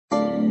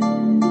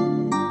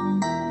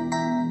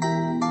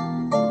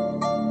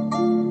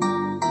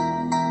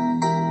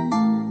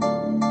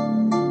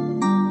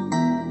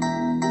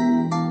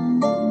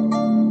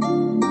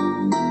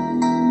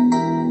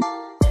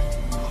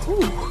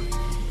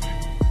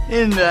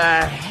in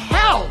the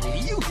hell do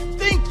you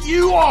think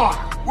you are?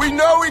 We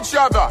know each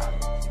other.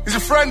 He's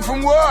a friend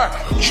from work.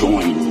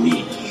 Join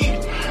me,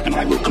 and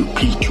I will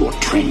complete your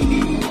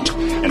training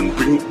and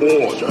bring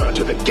order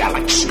to the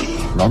galaxy.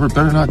 Robert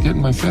better not get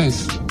in my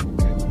face.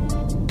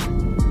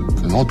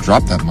 Because I'll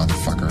drop that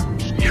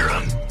motherfucker. You're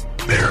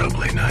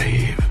unbearably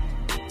naive.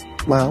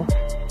 Well,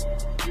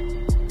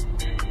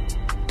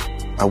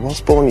 I was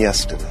born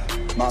yesterday.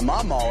 My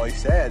mom always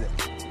said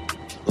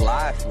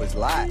life was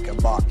like a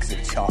box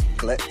of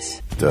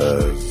chocolates.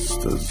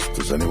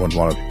 Does anyone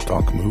want to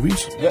talk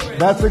movies? Yeah,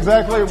 that's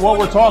exactly what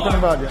we're talking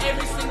about.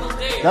 Every single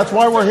day. That's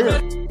why we're here.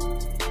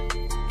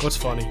 What's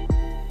funny?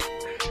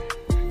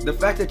 The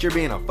fact that you're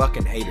being a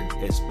fucking hater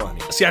is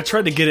funny. See, I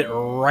tried to get it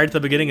right at the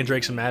beginning, and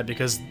Drake's mad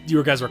because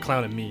you guys were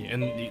clowning me,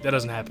 and that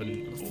doesn't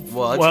happen.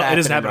 Well, it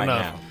doesn't happen right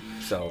enough. Now.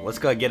 So let's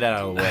go get it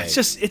out of the way.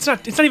 It's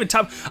not even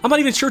top. I'm not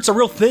even sure it's a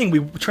real thing.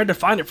 We tried to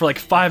find it for like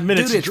 5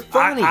 minutes. Dude, it's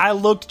funny. I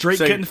looked. Drake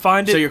couldn't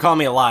find it. So you're calling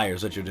me a liar?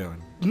 Is what you're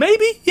doing?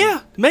 Maybe,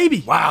 yeah,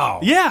 maybe.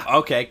 Wow. Yeah.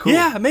 Okay, cool.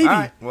 Yeah, maybe. All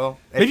right, well,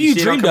 maybe you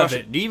dreamed of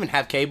it. Do you even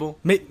have cable?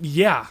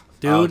 Yeah,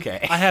 dude.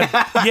 Okay. I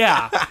have.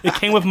 Yeah, it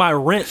came with my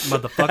rent,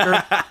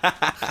 motherfucker.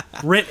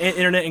 Rent and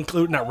internet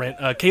included. Not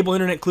rent. Cable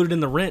internet included in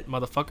the rent,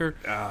 motherfucker.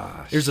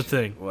 Here's the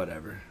thing.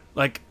 Whatever.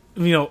 Like,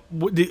 you know,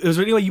 is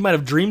there any way you might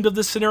have dreamed of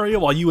this scenario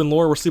while you and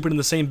Laura were sleeping in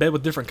the same bed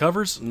with different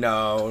covers?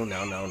 No.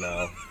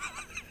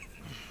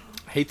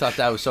 He thought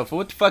that was so fun.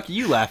 What the fuck are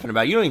you laughing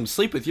about? You don't even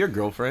sleep with your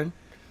girlfriend.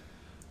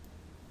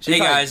 Hey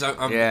guys, I'm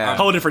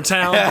whole different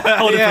town,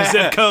 whole different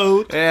zip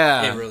code.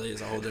 Yeah, it really is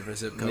a whole different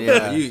zip code.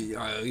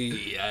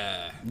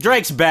 Yeah.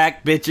 Drake's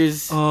back,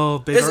 bitches. Oh,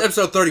 baby. This is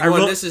episode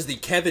 31. This is the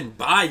Kevin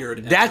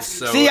Byard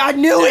episode. See, I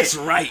knew That's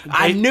right.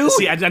 I knew it.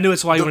 See, I knew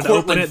it's why you wanted to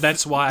open it.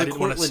 That's why I didn't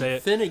want to say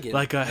it. Finnegan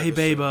like, hey,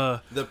 babe,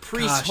 the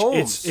priest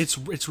Holmes.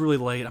 It's really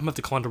late. I'm gonna have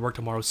to call into work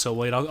tomorrow. It's so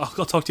late. I'll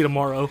talk to you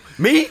tomorrow.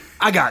 Me?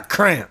 I got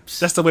cramps.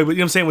 That's the way. You know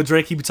what I'm saying? With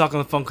Drake, he'd be talking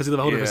on the phone because he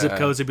lived a whole different zip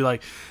codes. He'd be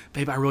like,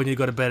 babe, I really need to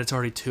go to bed. It's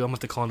already 2. I'm gonna have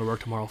to call into work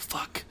tomorrow.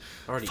 Fuck.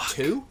 Already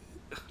 2?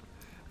 And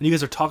you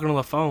guys are talking on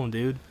the phone,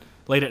 dude.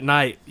 Late at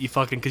night, you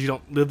fucking, because you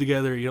don't live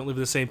together, you don't live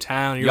in the same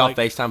town. Y'all like,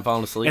 FaceTime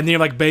falling asleep. And then you're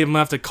like, babe, I'm going to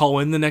have to call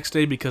in the next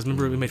day because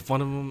remember we made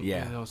fun of him?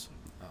 Yeah. You know,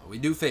 we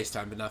do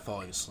FaceTime, but not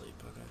falling asleep,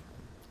 okay?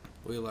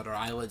 We let our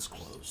eyelids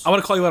close. I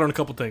want to call you out on a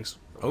couple things.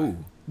 Oh,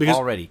 because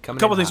already. Coming a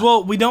couple things. Hot.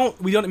 Well, we don't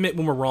admit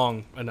when we're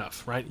wrong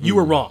enough, right? You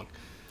were wrong,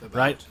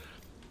 right?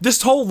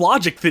 This whole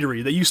logic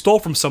theory that you stole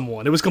from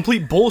someone, it was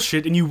complete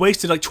bullshit, and you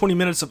wasted like 20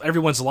 minutes of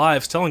everyone's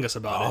lives telling us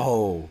about it.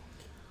 Oh.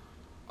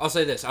 I'll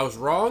say this. I was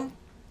wrong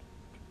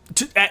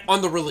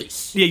on the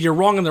release. Yeah, you're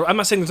wrong on the... I'm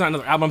not saying there's not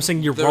another album. I'm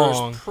saying you're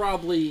wrong. There's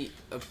probably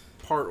a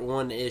part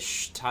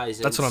 1-ish ties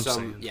in. That's what I'm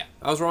saying. Yeah,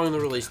 I was wrong on the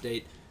release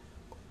date.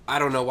 I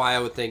don't know why I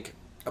would think...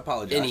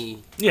 Apologize.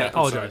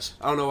 Apologize.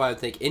 I don't know why I would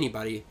think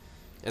anybody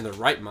in their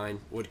right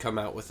mind would come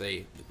out with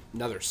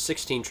another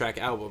 16-track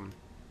album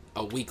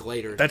a week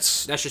later.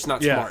 That's just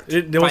not smart.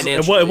 It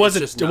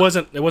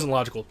wasn't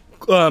logical.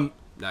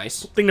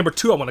 Nice. Thing number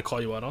 2 I want to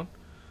call you out on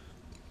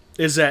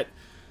is that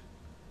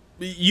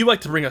you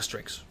like to bring us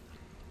drinks.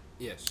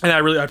 Yes. And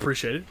I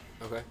appreciate it.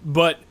 Okay.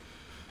 But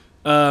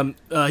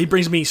he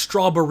brings me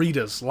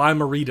strawberries,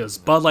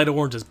 lime-maritas, Bud Light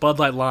oranges, Bud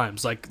Light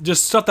limes, like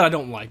just stuff that I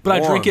don't like.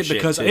 But warm I drink it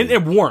because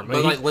it's warm.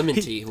 Bud Light lemon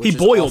tea. He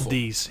boiled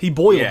these. He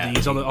boiled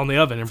these on the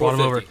oven and brought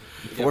them over.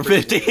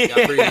 450.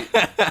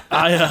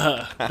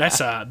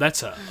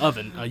 That's a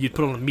oven. You'd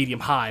put on a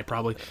medium high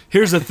probably.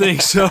 Here's the thing.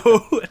 So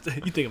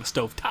you think of a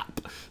stove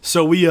top.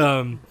 So we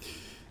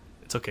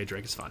it's okay,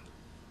 Drake. It's fine.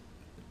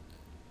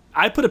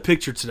 I put a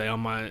picture today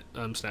on my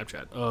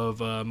Snapchat of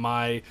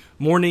my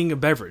morning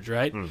beverage,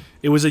 right?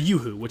 It was a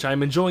Yoo-Hoo, which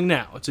I'm enjoying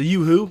now. It's a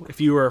Yoo-Hoo.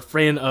 If you were a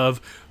fan of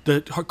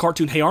the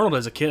cartoon Hey Arnold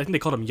as a kid, I think they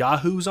called them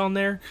Yahoos on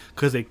there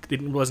because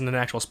it wasn't an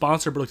actual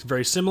sponsor, but it looked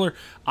very similar.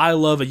 I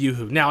love a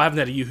Yoo-Hoo. Now, I haven't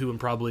had a Yoo-Hoo in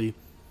probably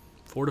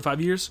 4 to 5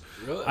 years.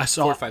 Really? I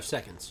saw 4 or 5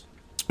 seconds.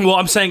 Well,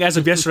 I'm saying as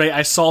of yesterday,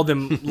 I saw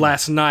them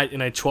last night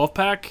in a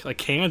 12-pack, like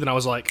canned, and I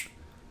was like,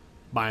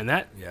 buying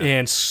that,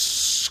 and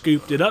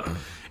scooped it up.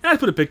 And I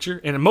put a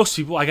picture, and most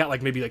people, I got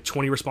like maybe like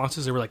 20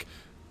 responses. They were like,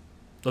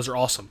 those are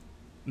awesome.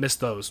 Missed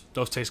those.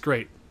 Those taste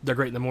great. They're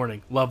great in the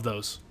morning. Love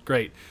those.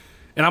 Great.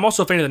 And I'm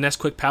also a fan of the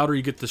Nesquik powder.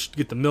 You get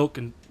the milk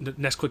and the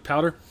Nesquik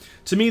powder.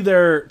 To me,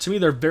 they're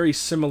very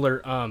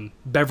similar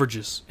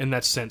beverages in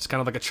that sense.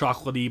 Kind of like a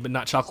chocolatey, but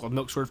not chocolate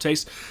milk sort of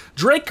taste.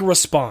 Drake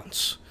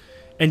responds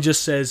and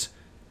just says,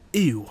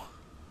 ew.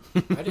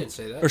 I didn't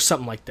say that. Or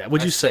something like that.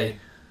 What'd you say?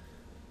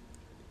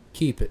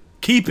 Keep it.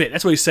 Keep it.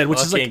 That's what he said, which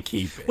is like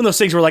keep it. one of those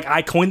things where like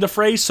I coined the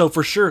phrase, so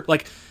for sure,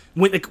 like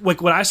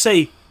when I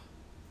say,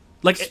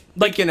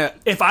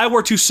 if I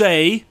were to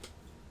say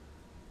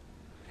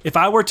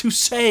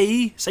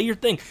say your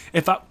thing.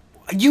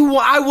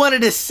 I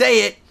wanted to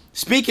say it.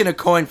 Speaking of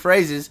coined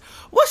phrases,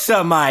 what's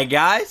up, my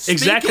guys?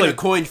 Exactly. Speaking of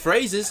coined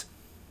phrases,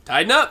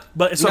 tighten up.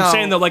 But so I'm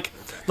saying though, like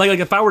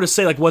if I were to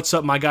say like what's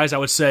up, my guys, I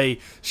would say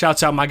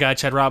shouts out my guy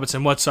Chad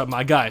Robinson. What's up,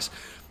 my guys?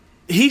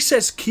 he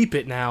says keep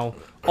it now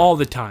all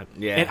the time.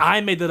 Yeah. And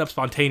I made that up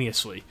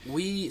spontaneously.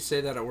 We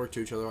say that at work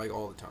to each other like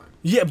all the time.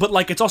 Yeah, but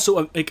like it's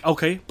also like,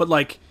 okay, but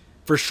like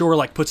for sure,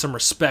 like put some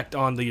respect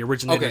on the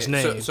originator's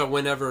name. So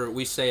whenever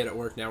we say it at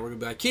work now, we're gonna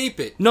be like, keep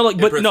it. No, like,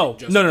 but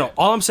no.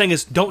 All I'm saying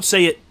is don't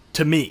say it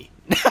to me.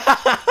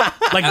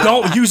 Like,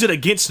 don't use it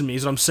against me.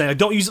 Is what I'm saying. Like,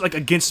 don't use it like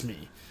against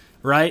me,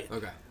 right?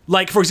 Okay.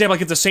 Like, for example,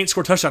 like if the Saints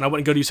score a touchdown, I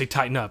wouldn't go to you and say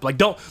tighten up. Like,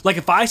 don't, like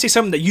if I say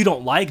something that you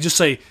don't like, just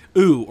say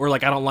ooh or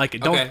like I don't like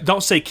it.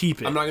 Don't say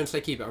keep it. I'm not gonna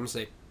say keep it. I'm gonna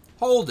say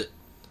hold it.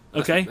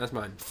 Okay. That's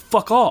mine.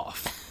 Fuck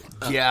off.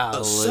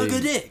 Yeah. Suck a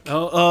dick.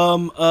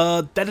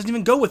 That doesn't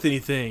even go with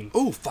anything.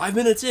 Ooh, 5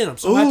 minutes in. I'm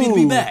so happy to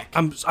be back.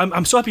 I'm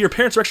so happy your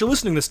parents are actually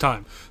listening this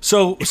time.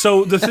 So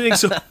the thing,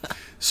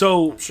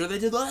 so I'm sure they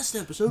did last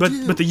episode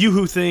too. But the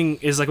yoo-hoo thing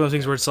is like one of those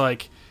things where it's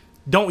like,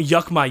 don't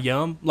yuck my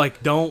yum.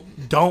 Like don't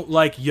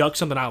like yuck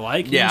something I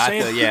like. You know what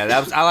I'm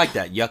saying? I like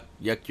that. Yuck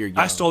your yum.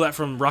 I stole that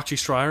from Roxy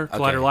Stryer,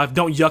 Collider Live.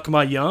 Don't yuck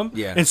my yum.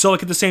 Yeah. And so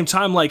like at the same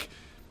time, like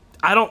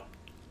I don't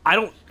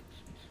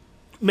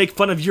make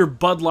fun of your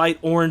Bud Light,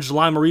 Orange,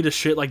 Lime-A-Rita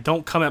shit. Like,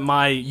 don't come at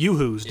my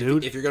yoo-hoos,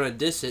 dude. If you're gonna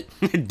diss it,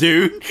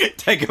 dude,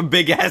 take a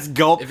big ass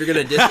gulp. If you're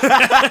gonna diss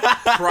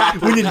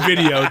it, we need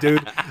video,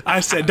 dude. I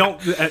said don't.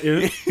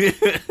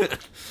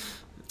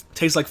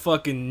 Tastes like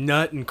fucking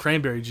nut and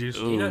cranberry juice.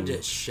 You know,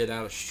 just shit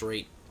out a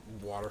straight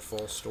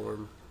waterfall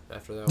storm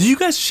after that. Do you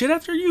guys shit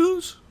after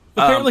yoo-hoos?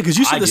 Apparently, because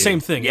you said the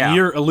same thing. Yeah. And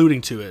you're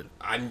alluding to it.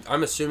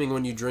 I'm assuming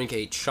when you drink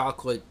a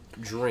chocolate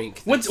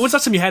drink. When's the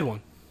last time you had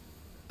one?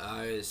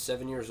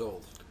 7 years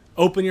old.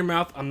 Open your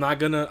mouth. I'm not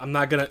gonna.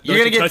 You're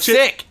gonna get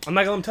sick. I'm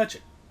not gonna let him touch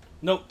it.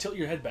 No, tilt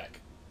your head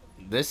back.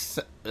 This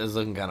is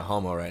looking kind of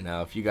homo right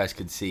now. If you guys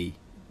could see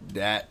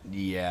that,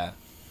 yeah,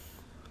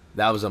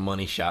 that was a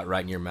money shot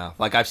right in your mouth.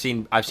 Like I've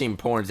seen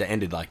porns that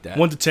ended like that.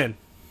 1 to 10.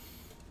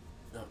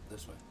 No,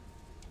 this way.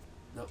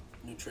 No,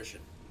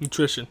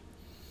 Nutrition.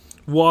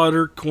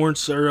 Water, corn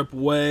syrup,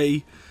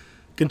 whey,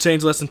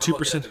 contains less than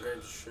 2%.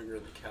 Sugar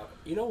in the cow.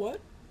 You know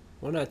what?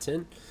 1 out of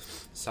 10.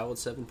 Solid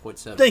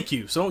 7.7. Thank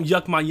you. So don't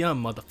yuck my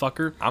yum,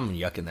 motherfucker. I'm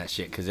yucking that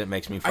shit because it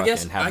makes me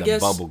fucking have them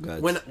bubble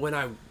guts. When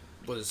I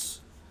was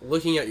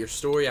looking at your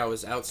story, I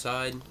was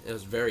outside. It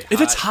was very hot.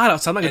 If it's hot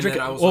outside, I'm not gonna drink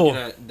it. I was looking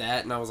at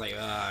that, and I was like,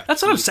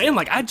 that's what I'm saying.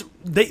 Like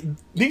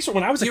these were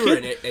when I was a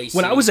kid.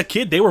 When I was a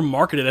kid, they were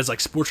marketed as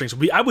like sports drinks.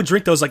 I would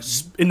drink those like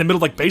in the middle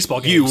of like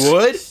baseball games. You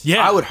would?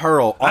 Yeah, I would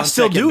hurl. On I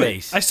still second do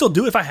base. it. I still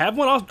do it. If I have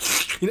one, I'll.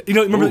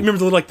 Remember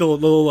the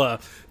little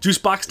juice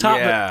box top.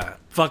 Yeah. But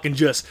fucking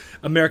just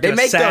American They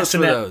make those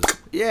for assassinate. those.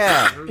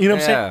 Yeah. You know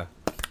what I'm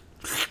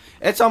saying?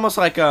 It's almost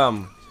like the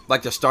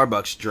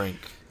Starbucks drink.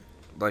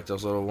 Like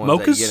those little ones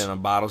that you get in the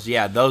bottles.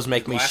 Yeah, those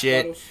make me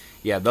shit. Bottles?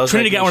 Yeah, those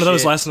Trinity make me got one of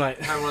those shit. last night.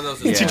 I had one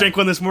of those. She drank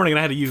one this morning, and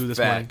I had to use this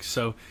morning. Facts.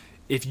 So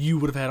if you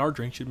would have had our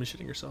drink, you'd have been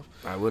shitting yourself.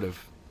 I would have.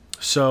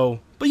 So,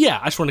 but yeah,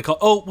 I just wanted to call.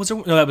 Oh, was there?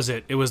 No, that was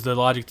it. It was the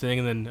Logic thing,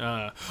 and then.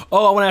 I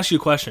want to ask you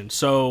a question.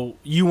 So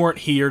you weren't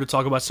here to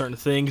talk about certain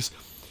things.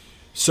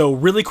 So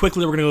really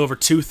quickly, we're gonna go over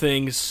two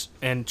things,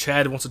 and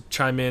Chad wants to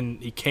chime in.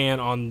 He can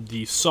on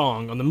the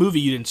song, on the movie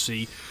you didn't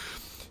see.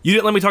 You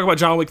didn't let me talk about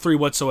John Wick 3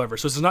 whatsoever,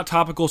 so this is not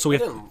topical. So we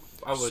have.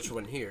 I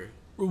wasn't here.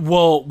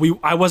 Well,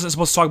 I wasn't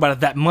supposed to talk about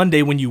it that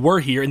Monday when you were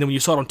here, and then when you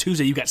saw it on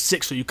Tuesday, you got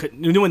sick, so you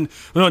couldn't.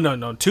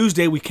 No.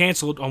 Tuesday we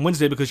canceled on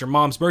Wednesday because your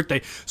mom's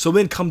birthday. So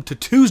then come to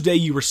Tuesday,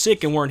 you were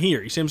sick and weren't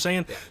here. You see what I'm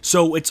saying? Yeah.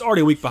 So it's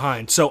already a week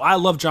behind. So I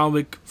love John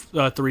Wick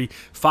 3,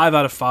 5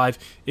 out of 5.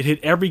 It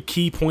hit every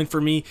key point for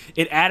me.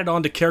 It added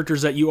on to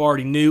characters that you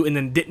already knew, and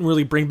then didn't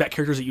really bring back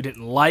characters that you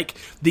didn't like.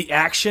 The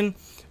action.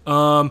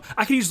 I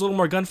could use a little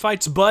more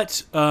gunfights,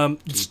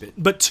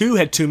 but 2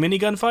 had too many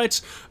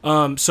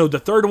gunfights. So the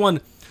third one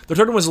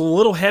was a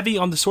little heavy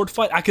on the sword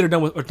fight. I could have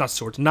done with, or not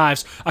swords,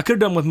 knives. I could have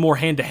done with more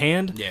hand to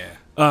hand.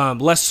 Yeah.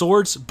 Less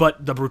swords,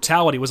 but the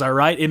brutality was I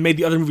right. It made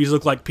the other movies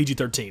look like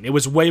PG-13. It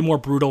was way more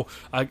brutal.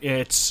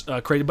 It's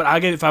crazy, but I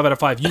gave it 5 out of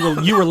 5.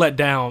 You were let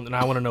down, and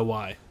I want to know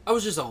why. I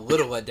was just a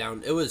little let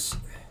down. It was.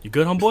 You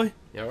good, homeboy?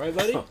 You all right,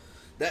 buddy?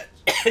 That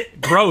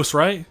gross,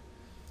 right?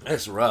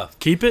 That's rough.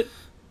 Keep it.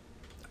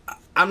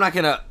 I'm not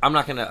gonna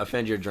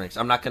offend your drinks.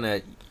 I'm not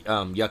gonna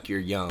yuck your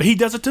yum. But he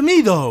does it to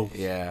me though.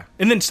 Yeah.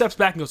 And then steps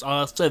back and goes,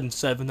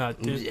 7 out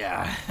of 10.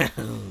 Yeah.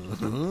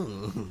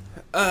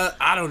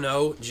 I don't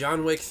know.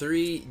 John Wick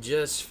 3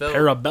 just felt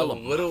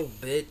Parabellum. a little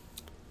bit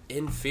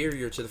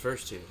inferior to the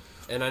first two.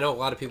 And I know a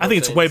lot of people I think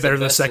it's way better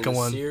than the best second in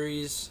one.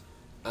 Series.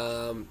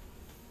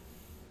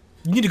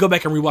 You need to go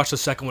back and rewatch the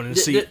second one and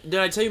see. Did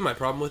I tell you my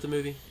problem with the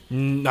movie?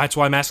 That's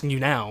why I'm asking you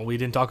now. We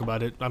didn't talk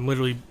about it. I'm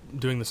literally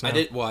doing this now. I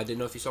didn't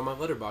know if you saw my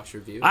Letterboxd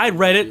review. I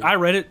read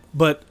it,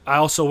 but I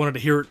also wanted to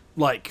hear it,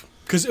 like,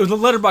 because the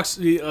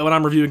Letterboxd, when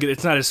I'm reviewing it,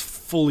 it's not as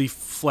fully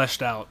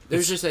fleshed out.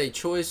 There's just a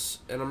choice,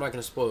 and I'm not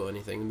going to spoil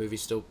anything. The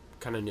movie's still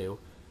kind of new.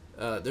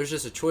 There's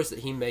just a choice that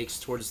he makes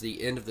towards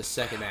the end of the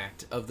second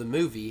act of the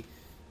movie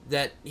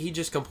that he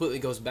just completely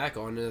goes back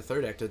on in the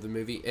third act of the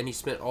movie, and he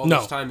spent all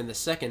this time in the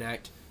second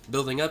act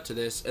building up to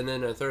this, and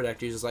then in the third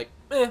act he's just like,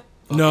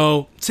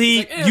 No.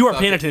 See, you weren't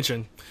paying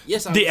attention.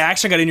 Yes, I The was.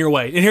 action got in your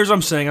way. And here's what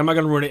I'm saying. I'm not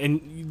going to ruin it,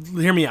 and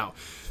hear me out.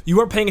 you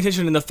weren't paying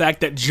attention in the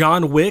fact that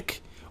John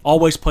Wick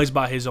always plays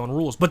by his own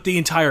rules. But the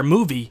entire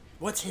movie,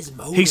 what's his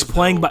motive? He's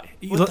playing by.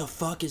 What the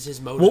fuck is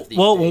his motive? These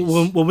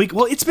days?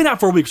 Well, it's been out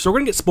for a week, so we're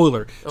gonna get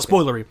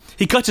spoilery.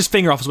 He cuts his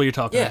finger off, is what you're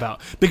talking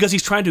about, because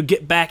he's trying to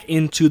get back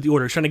into the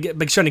order. He's trying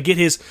to get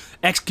his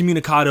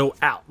excommunicado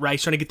out. Right?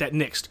 He's trying to get that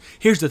nixed.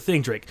 Here's the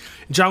thing, Drake.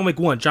 John Wick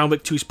 1, John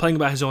Wick 2, he's playing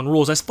by his own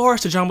rules. As far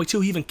as to John Wick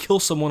 2, he even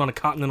kills someone on a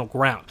continental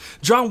ground.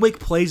 John Wick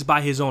plays by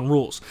his own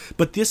rules.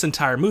 But this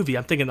entire movie,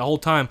 I'm thinking the whole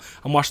time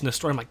I'm watching this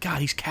story, I'm like, God,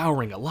 he's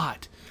cowering a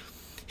lot.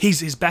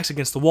 His back's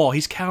against the wall.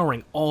 He's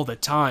cowering all the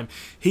time.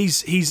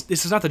 This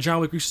is not the John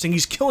Wick used to sing.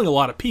 He's killing a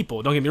lot of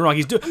people. Don't get me wrong.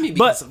 He's doing,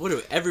 but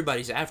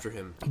everybody's after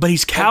him. But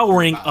he's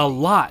cowering a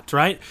lot,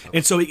 right? Okay.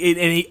 And so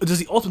he does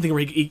the ultimate thing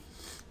where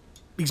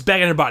he's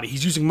bagging everybody.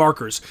 He's using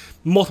markers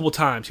multiple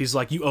times. He's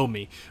like, "You owe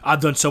me.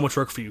 I've done so much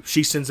work for you."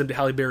 She sends him to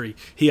Halle Berry.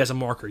 He has a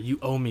marker. "You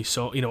owe me.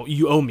 So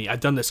you owe me. I've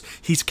done this."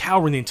 He's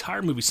cowering the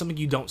entire movie. Something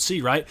you don't see,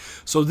 right?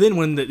 So then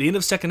when the end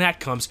of the second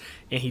act comes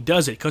and he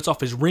does it, cuts off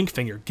his ring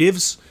finger,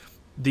 gives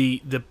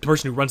the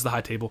person who runs the high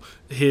table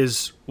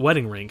his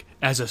wedding ring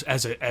as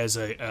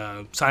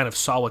a sign of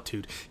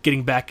solitude,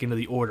 getting back into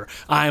the order.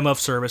 I am of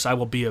service, I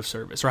will be of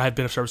service, or I have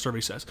been of service, whatever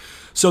he says.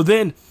 So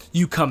then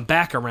you come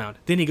back around.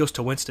 Then he goes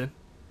to Winston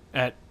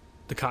at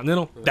the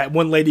Continental. That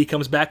one lady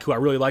comes back who I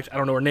really liked. I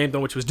don't know her name, don't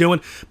know what she was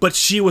doing, but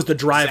she was the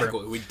driver.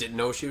 Exactly. We didn't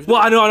know what she was doing.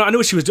 Well, I know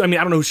what she was doing. I mean,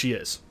 I don't know who she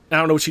is. I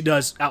don't know what she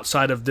does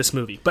outside of this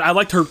movie. But I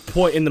liked her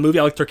point in the movie.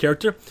 I liked her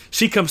character.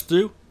 She comes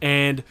through,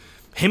 and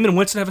him and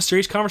Winston have a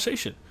serious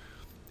conversation.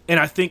 And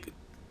I think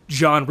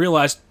John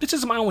realized, this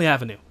isn't my only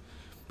avenue.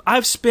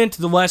 I've spent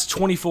the last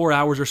 24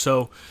 hours or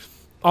so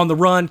on the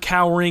run,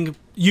 cowering,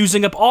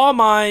 using up all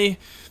my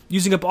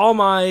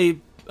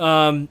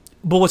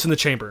bullets in the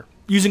chamber,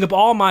 using up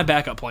all my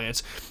backup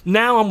plans.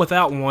 Now I'm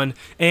without one,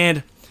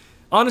 and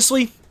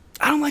honestly,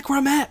 I don't like where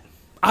I'm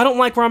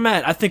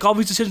at. I think all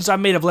these decisions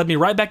I've made have led me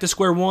right back to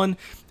square one,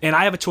 and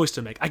I have a choice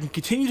to make. I can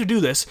continue to do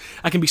this.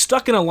 I can be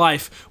stuck in a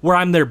life where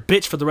I'm their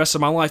bitch for the rest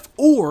of my life,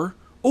 or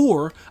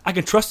I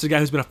can trust the guy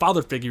who's been a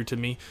father figure to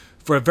me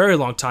for a very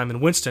long time in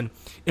Winston,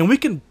 and we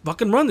can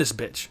fucking run this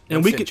bitch.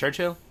 And Winston we can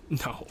Churchill?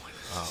 No.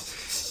 Oh.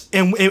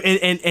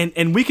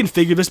 And we can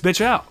figure this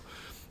bitch out.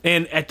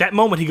 And at that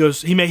moment,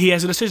 he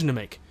has a decision to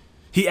make.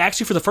 He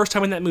actually, for the first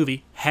time in that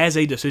movie, has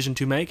a decision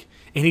to make,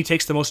 and he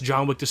takes the most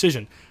John Wick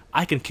decision.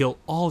 I can kill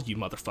all you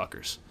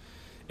motherfuckers,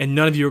 and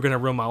none of you are going to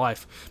ruin my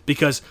life,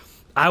 because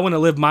I want to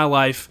live my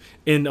life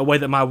in a way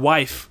that my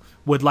wife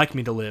would like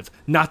me to live.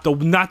 I'm not going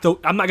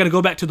to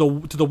go back to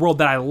the world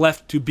that I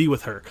left to be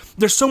with her.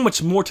 There's so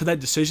much more to that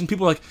decision.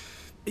 People are like,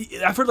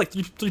 I've heard like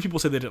three people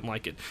say they didn't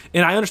like it,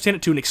 and I understand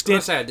it to an extent. I'm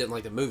not saying I didn't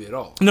like the movie at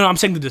all. No, I'm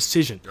saying the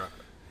decision.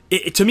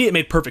 Right. To me, it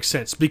made perfect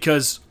sense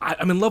because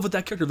I'm in love with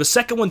that character. The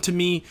second one, to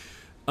me,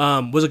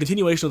 was a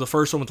continuation of the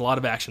first one with a lot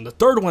of action. The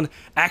third one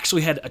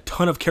actually had a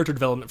ton of character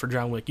development for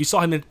John Wick. You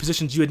saw him in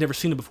positions you had never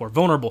seen him before.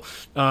 Vulnerable.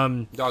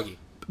 Doggy.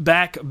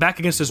 Back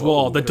against his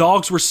wall. The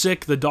dogs were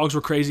sick. The dogs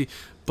were crazy.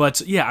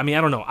 But yeah, I mean,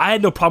 I don't know. I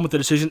had no problem with the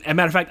decision. As a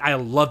matter of fact, I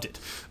loved it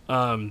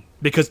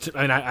because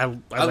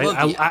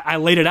I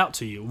laid it out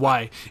to you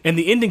why. And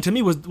the ending to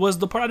me was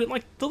the part I didn't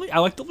like. I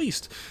liked the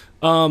least.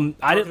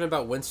 Talking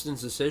about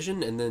Winston's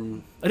decision, and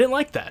then I didn't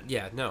like that.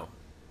 Yeah, no,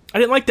 I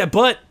didn't like that.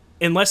 But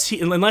unless he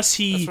that's what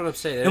I'm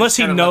saying. Unless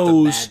he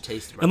knows,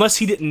 unless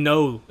he didn't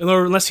know,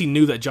 or unless he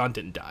knew that John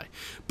didn't die.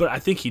 But I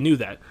think he knew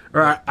that,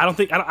 or I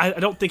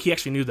don't think he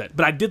actually knew that.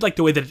 But I did like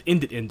the way that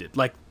it ended.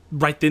 Like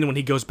right then when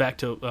he goes back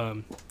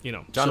to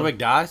John Wick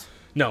dies.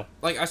 No,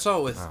 like I saw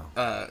it with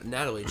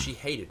Natalie, and she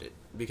hated it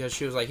because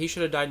she was like, he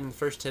should have died in the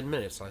first 10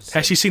 minutes.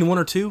 Has she seen 1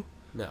 or 2?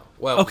 No.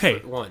 Well, okay,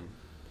 1.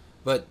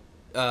 But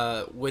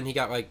when he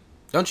got like,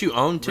 don't you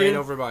own 2? Ran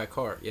over by a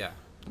car. Yeah.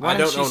 I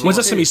don't own. When's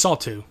the last time you saw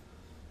 2?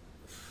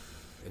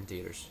 In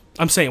theaters.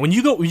 I'm saying when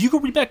you go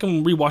read back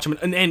and rewatch them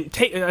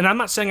and I'm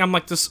not saying I'm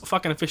like this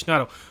fucking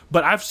aficionado,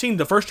 but I've seen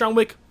the first John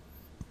Wick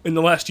in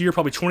the last year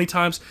probably 20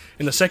 times,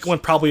 and the second one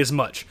probably as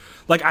much.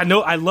 Like I know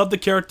I love the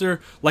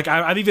character. Like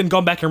I've even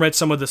gone back and read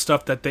some of the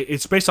stuff that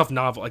it's based off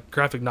novel, like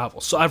graphic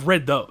novels. So I've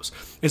read those,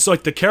 and so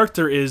like the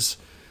character is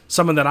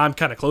someone that I'm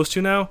kind of close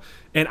to now,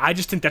 and I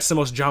just think that's the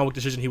most John Wick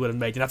decision he would have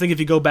made. And I think if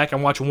you go back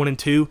and watch 1 and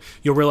 2,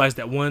 you'll realize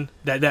that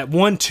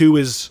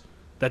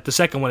that the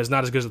second one is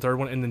not as good as the third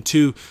one, and then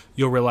 2,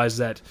 you'll realize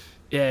that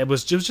it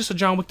was just a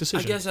John Wick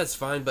decision. I guess that's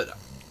fine, but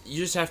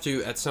you just have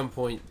to at some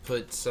point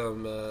put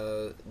some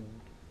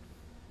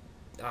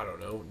I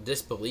don't know,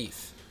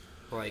 disbelief.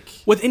 Like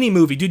with any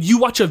movie, dude, you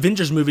watch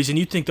Avengers movies and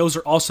you think those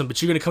are awesome, but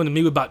you're gonna come to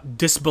me about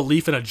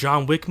disbelief in a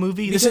John Wick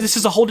movie? This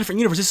is a whole different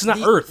universe. This is not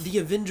Earth. The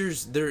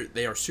Avengers,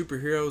 they are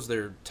superheroes.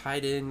 They're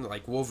tied in.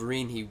 Like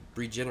Wolverine, he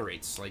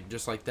regenerates, like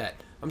just like that.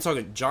 I'm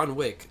talking John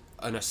Wick,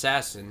 an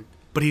assassin.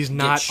 But he's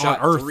not shot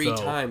on Earth, 3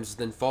 times,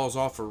 then falls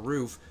off a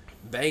roof,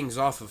 bangs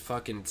off of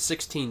fucking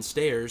 16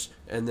 stairs,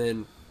 and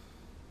then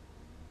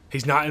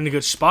he's not in a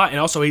good spot. And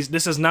also,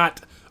 this is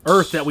not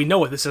Earth that we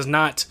know it. This is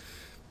not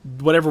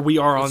whatever we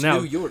are on now.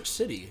 New York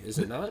City, is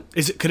it not?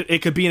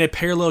 It could be in a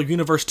parallel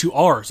universe to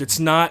ours. It's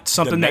not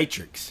something the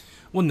Matrix.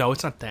 Well, no,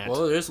 it's not that.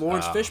 Well, there's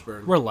Lawrence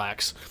Fishburne.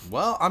 Relax.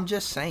 Well, I'm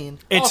just saying.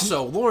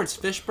 Also, Lawrence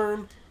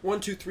Fishburne, 1,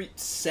 2, 3,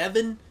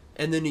 7,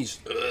 and then he's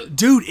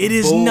dude. It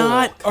is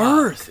not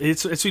Earth.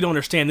 It's you don't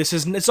understand. This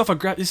is off a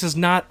graph. This is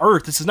not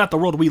Earth. This is not the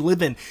world we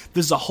live in.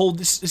 This is a whole.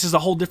 This is a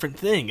whole different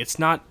thing. It's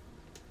not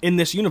in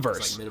this universe.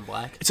 It's like Men in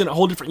Black. It's in a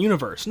whole different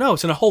universe. No,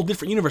 it's in a whole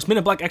different universe. Men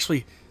in Black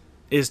actually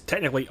is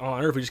technically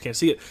on Earth. We just can't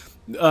see it.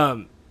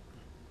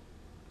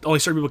 Only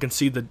certain people can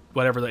see the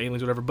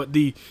aliens, whatever. But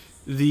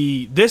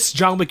this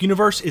John Wick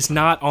universe is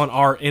not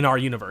in our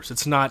universe.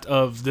 It's not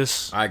of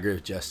this. I agree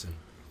with Justin.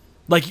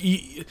 Like,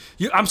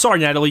 I'm sorry,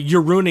 Natalie,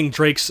 you're ruining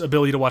Drake's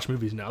ability to watch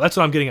movies now. That's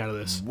what I'm getting out of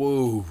this.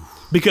 Whoa.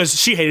 Because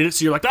she hated it,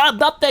 so you're like,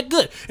 not that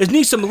good. It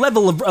needs some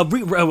level of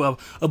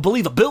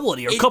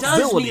believability or culpability. It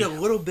does need a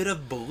little bit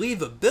of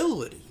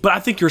believability. But I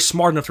think you're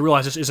smart enough to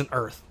realize this isn't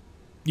Earth.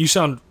 You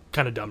sound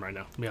kind of dumb right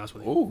now, to be honest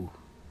with you. Ooh.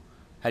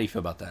 How do you feel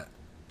about that?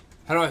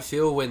 How do I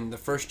feel when the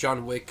first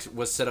John Wick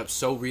was set up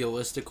so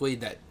realistically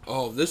that,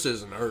 this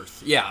isn't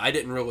Earth? Yeah, I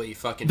didn't really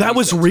fucking... That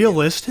was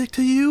realistic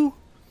to you?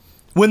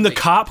 When the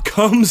cop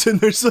comes and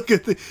there's like a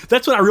thing...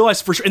 That's when I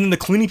realized for sure. And then the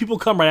cleaning people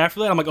come right after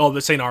that. I'm like,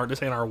 this ain't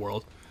our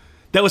world.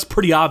 That was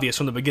pretty obvious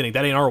from the beginning.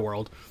 That ain't our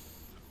world.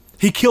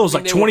 He kills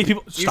like 20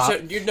 people. Stop.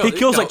 He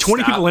kills like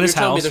 20 people in his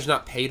house. You're telling me there's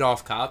not paid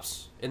off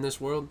cops in this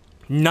world?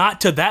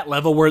 Not to that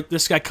level where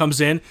this guy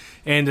comes in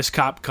and this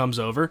cop comes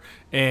over.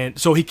 And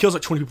so he kills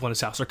like 20 people in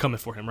his house. They're coming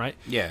for him, right?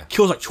 Yeah.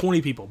 Kills like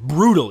 20 people.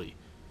 Brutally,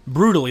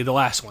 the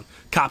last one.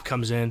 Cop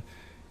comes in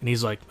and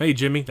he's like, hey,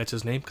 Jimmy. That's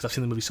his name because I've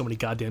seen the movie so many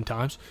goddamn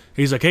times.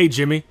 He's like, hey,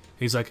 Jimmy.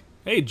 He's like,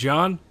 hey,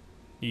 John.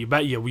 You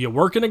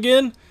working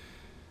again?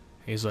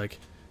 He's like,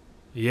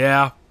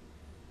 yeah.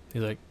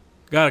 He's like,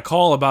 got a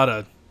call about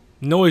a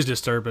noise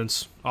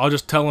disturbance. I'll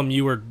just tell him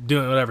you were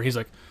doing whatever. He's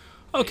like,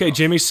 okay,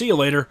 Jimmy, see you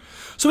later.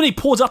 So then he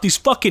pulls out these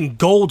fucking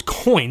gold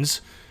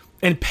coins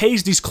and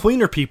pays these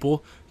cleaner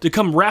people to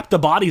come wrap the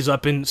bodies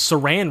up in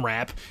saran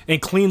wrap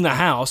and clean the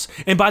house.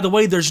 And by the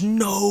way,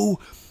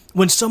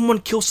 when someone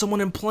kills someone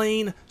in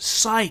plain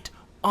sight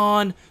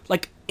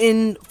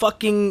in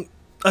fucking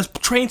a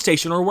train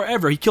station or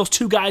wherever, he kills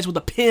 2 guys with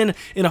a pen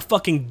in a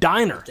fucking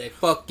diner. A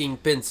fucking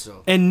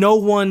pencil. And no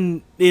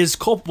one is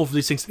culpable for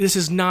these things. This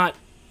is not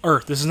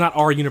Earth. This is not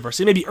our universe.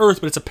 It may be Earth,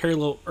 but it's a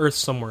parallel Earth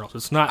somewhere else.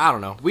 It's not. I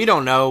don't know. We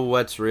don't know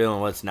what's real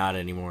and what's not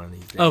anymore in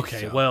these days.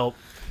 Okay, well,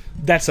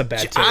 that's a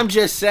bad take. I'm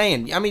just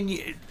saying. I'm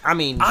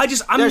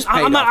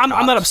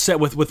not upset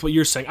with what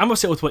you're saying. I'm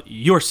upset with what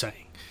you're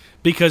saying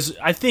because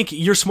I think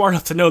you're smart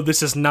enough to know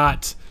this is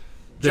not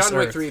this John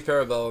Wick Earth. 3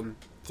 Parabellum,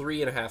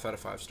 3.5 out of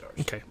 5 stars.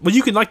 Okay, well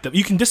you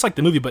can dislike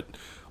the movie, but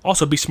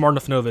also be smart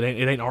enough to know that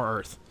it ain't our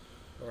Earth.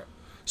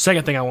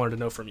 Second thing I wanted to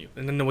know from you,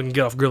 and then we can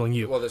get off grilling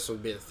you. Well, this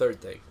would be the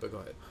third thing, but go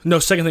ahead. No,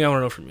 second thing I want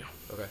to know from you.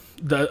 Okay.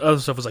 The other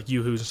stuff was like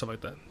Yoo-Hoos and stuff like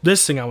that.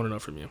 This thing I want to know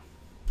from you,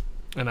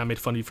 and I made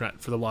fun of you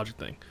for the Logic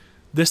thing.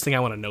 This thing I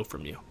want to know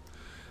from you.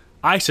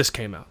 ISIS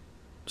came out.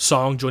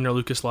 Song, Joyner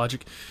Lucas,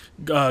 Logic.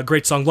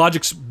 Great song.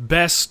 Logic's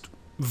best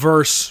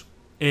verse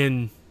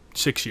in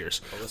 6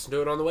 years. I'll listen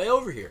to it on the way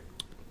over here.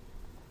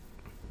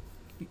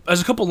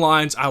 There's a couple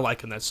lines I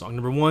like in that song.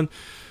 Number 1,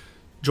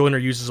 Joyner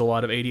uses a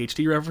lot of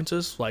ADHD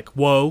references, like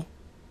whoa,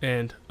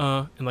 and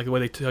like the way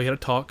they tell you how to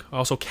talk.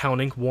 Also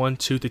counting 1,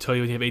 2. They tell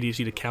you when you have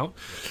ADHD to count.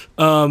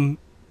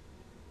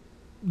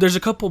 There's a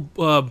couple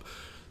of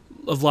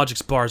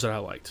Logic's bars that I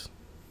liked.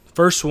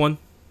 First one,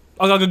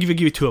 I'll give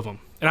you 2 of them,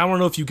 and I want to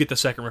know if you get the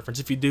second reference.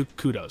 If you do,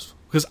 kudos,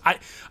 because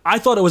I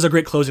thought it was a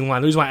great closing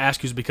line. The reason why I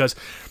ask you is because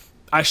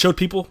I showed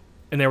people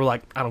and they were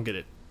like, I don't get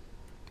it.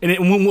 And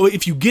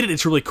if you get it,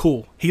 it's really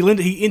cool. He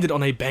ended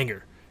on a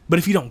banger, but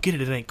if you don't get it,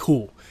 it ain't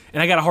cool.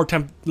 And I got a hard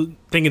time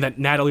thinking that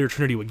Natalie or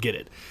Trinity would get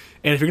it.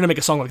 And if you're going to make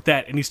a song like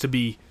that, it needs to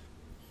be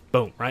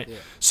boom, right? Yeah.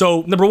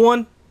 So, number 1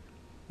 of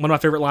my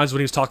favorite lines is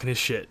when he was talking his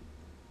shit.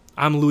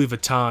 I'm Louis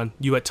Vuitton,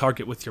 you at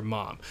Target with your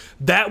mom.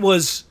 That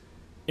was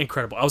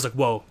incredible. I was like,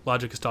 whoa,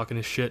 Logic is talking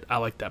his shit. I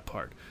like that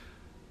part.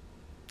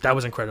 That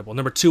was incredible.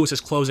 Number 2 was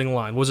his closing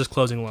line. What was his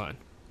closing line?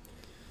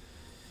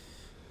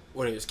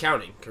 When he was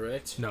counting,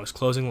 correct? No, his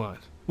closing line.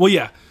 Well,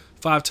 yeah.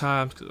 5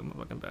 times, because I'm a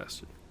fucking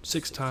bastard.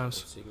 6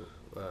 times.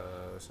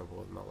 Something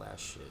with my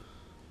last shit.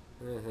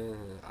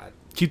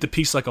 Keep the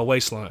peace like a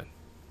waistline.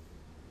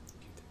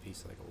 Keep the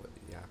peace like a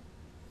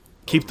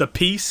Keep the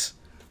peace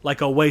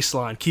like a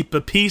waistline. Keep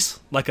the peace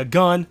like a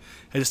gun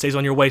as it stays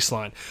on your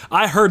waistline.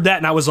 I heard that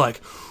and I was like,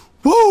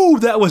 whoa,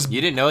 that was...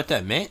 You didn't know what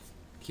that meant?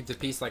 Keep the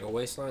peace like a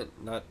waistline?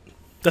 Not...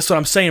 That's what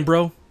I'm saying,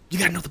 bro. You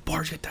gotta know the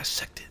bars, you gotta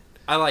dissect it.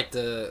 I like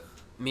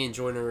me and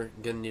Joyner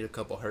gonna need a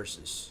couple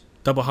hearses.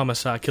 Double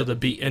homicide, kill the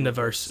beat in the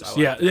verses.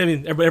 Like I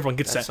mean, everyone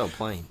gets That's that. So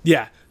plain.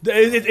 Yeah.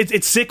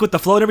 It's sick with the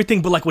flow and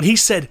everything, but like when he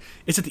said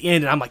it's at the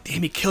end, and I'm like,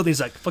 damn, he killed it. He's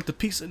like, fuck the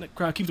peace in the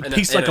crowd, keep the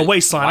peace like a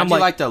waistline. I'm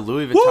like the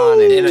Louis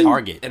Vuitton and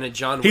Target. And a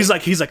John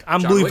Wick. He's like,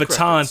 I'm John Louis Wick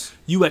Vuitton, reference.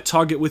 you at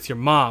Target with your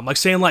mom. Like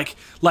saying like,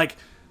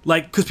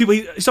 because people,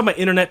 he's talking about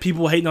internet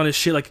people hating on his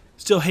shit, like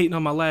still hating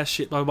on my last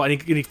shit, blah, blah, blah.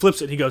 And he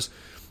flips it and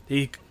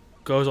he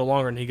goes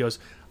longer and he goes,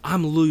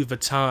 I'm Louis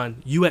Vuitton,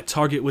 you at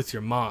Target with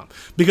your mom.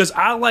 Because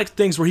I like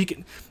things where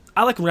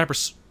I like when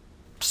rappers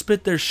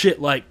spit their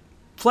shit, like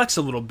flex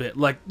a little bit.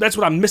 Like that's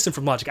what I'm missing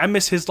from Logic. I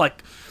miss his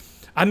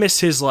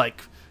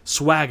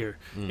swagger,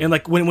 and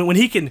like when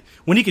he can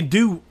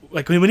do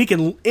like when he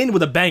can end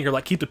with a banger,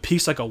 like keep the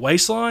piece like a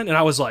waistline. And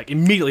I was like,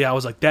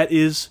 that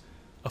is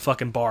a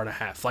fucking bar and a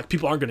half. Like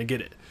people aren't gonna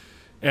get it.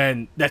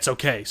 And that's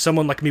okay.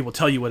 Someone like me will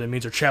tell you what it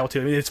means, or Chad will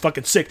tell you. I mean, it's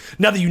fucking sick.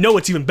 Now that you know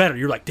it's even better,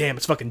 you're like, damn,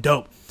 it's fucking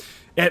dope.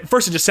 At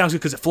first, it just sounds good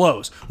because it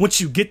flows.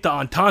 Once you get the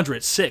entendre,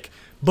 it's sick.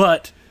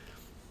 But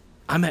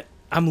I'm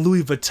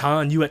Louis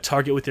Vuitton. You at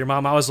Target with your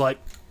mom. I was like,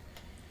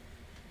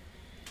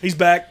 he's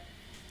back.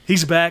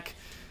 He's back.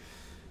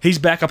 He's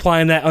back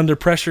applying that under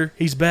pressure.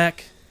 He's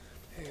back.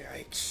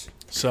 Yikes.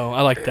 So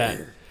I like that.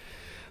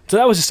 So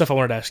that was the stuff I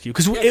wanted to ask you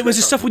because it was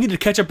the stuff we needed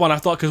to catch up on. I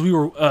thought because we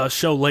were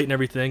show late and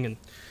everything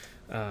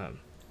and.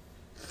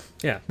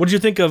 Yeah. What did you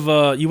think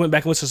of, you went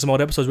back and listened to some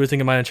old episodes. What did you think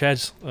of mine and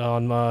Chad's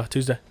on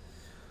Tuesday?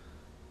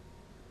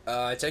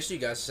 I texted you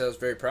guys and said I was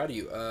very proud of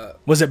you.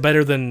 Was it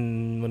better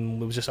than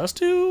when it was just us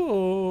two,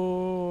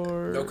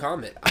 or? No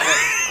comment.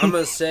 I'm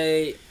going to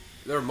say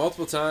there were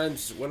multiple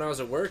times when I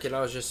was at work and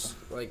I was just,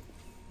 like,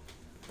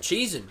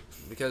 cheesing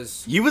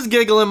because... You was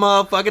giggling,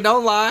 motherfucker,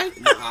 don't lie.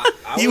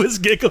 He was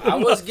giggling. I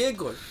was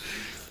giggling.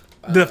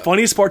 The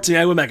funniest part to me,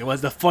 I went back and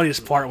was the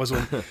funniest part was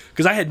when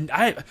because I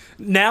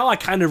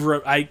kind of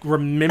I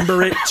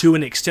remember it to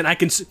an extent.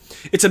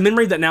 It's a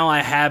memory that now I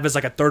have as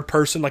like a third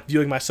person, like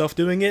viewing myself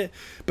doing it.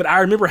 But I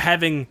remember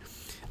having,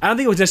 I don't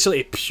think it was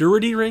necessarily a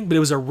purity ring, but it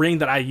was a ring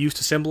that I used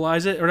to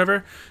symbolize it or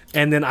whatever.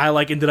 And then I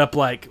like ended up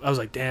like I was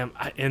like, damn,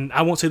 and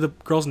I won't say the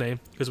girl's name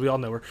because we all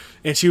know her.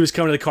 And she was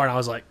coming to the car, and I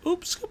was like,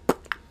 oops,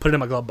 put it in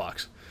my glove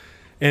box.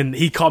 And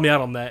he called me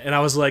out on that, and I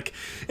was like,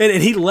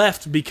 and he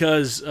left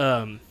because.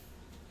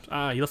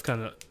 You left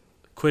kind of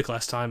quick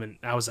last time, and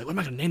I was like, what am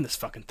I going to name this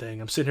fucking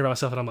thing? I'm sitting here by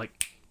myself, and I'm like,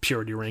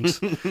 purity rings.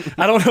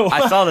 I don't know.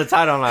 I saw the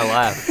title, and I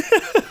laughed.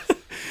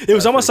 It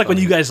was almost like when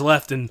you guys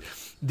left, and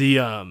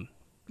the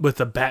with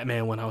the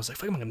Batman one, I was like,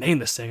 fuck, am I going to name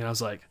this thing? And I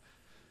was like,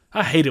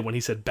 I hated when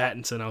he said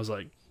Battinson. I was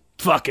like,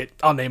 fuck it,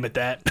 I'll name it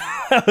that.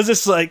 I was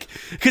just like,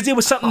 because it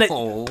was something that...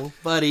 Oh,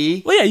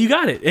 buddy. Well, yeah, you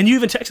got it. And you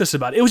even texted us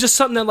about it. It was just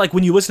something that, like,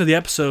 when you listen to the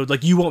episode,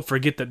 like, you won't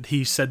forget that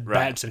he said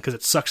Battinson because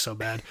it sucks so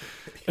bad.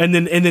 And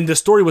then the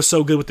story was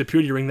so good with the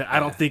purity ring that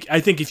I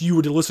think if you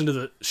were to listen to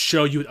the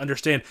show, you would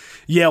understand,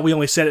 yeah, we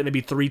only said it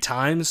maybe 3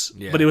 times,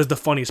 but it was the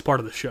funniest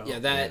part of the show. Yeah,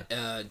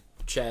 that...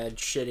 Chad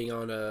shitting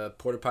on a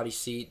porta potty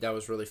seat, that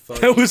was really funny.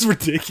 That was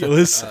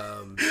ridiculous.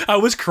 I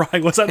was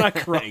crying. Was I not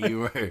crying? You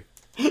were.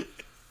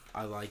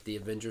 I like the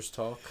Avengers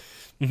talk.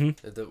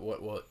 Mm-hmm.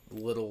 What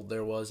little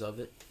there was of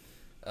it.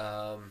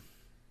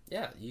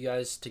 Yeah, you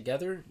guys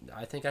together,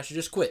 I think I should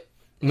just quit.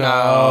 No.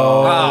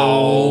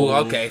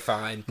 Oh, okay,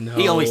 fine. No.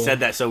 He only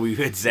said that so we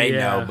would say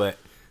no, but...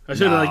 I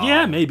should have been like,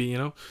 yeah, maybe, you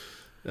know.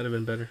 That'd have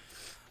been better.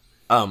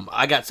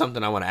 I got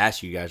something I want to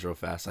ask you guys real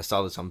fast. I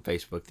saw this on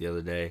Facebook the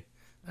other day.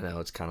 I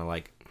know it's kind of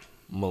like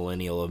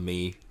millennial of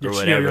me or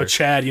whatever. You know,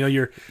 Chad, you know,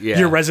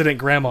 your resident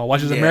grandma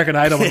watches American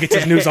Idol and gets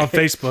his news on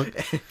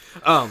Facebook.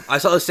 I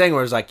saw this thing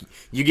where it's like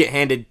you get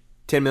handed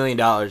 $10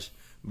 million,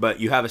 but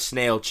you have a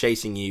snail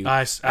chasing you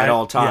at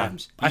all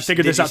times. Yeah. I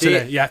figured this out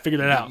today. Yeah, I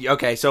figured it out.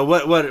 Okay, so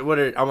what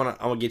are I want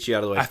to get you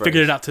out of the way. I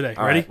figured it out today.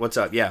 All Ready? Right, what's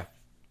up? Yeah.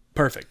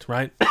 Perfect.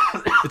 Right.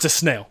 It's a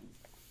snail.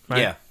 Right?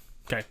 Yeah.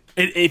 Okay.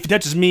 If it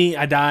touches me,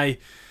 I die.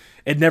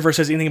 It never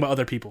says anything about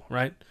other people.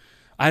 Right.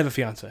 I have a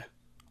fiance.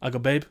 I go,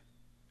 babe,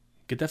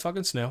 get that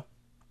fucking snail.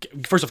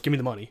 First off, give me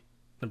the money.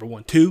 Number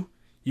 1. 2,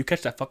 you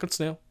catch that fucking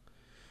snail.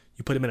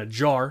 You put him in a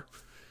jar.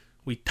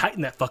 We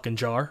tighten that fucking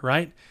jar,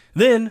 right?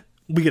 Then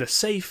we get a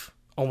safe.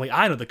 Only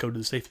I know the code to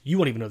the safe. You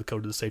won't even know the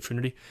code to the safe,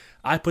 Trinity.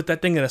 I put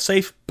that thing in a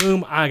safe.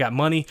 Boom, I got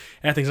money.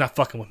 And that thing's not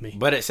fucking with me.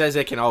 But it says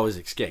it can always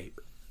escape.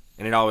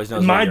 And it always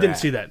knows Mine didn't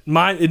see that.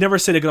 Mine, it never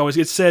said it could always.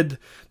 It said,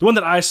 the one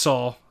that I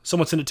saw,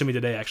 someone sent it to me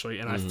today, actually,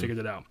 and I figured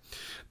it out.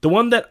 The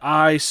one that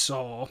I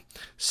saw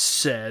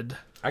said...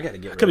 I gotta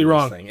get rid could be of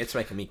wrong. This thing. It's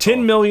making me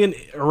 $10 million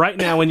right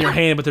now in your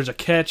hand, but there's a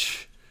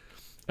catch.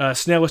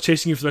 Snail is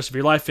chasing you for the rest of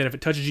your life, and if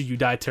it touches you, you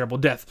die a terrible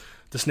death.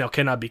 The snail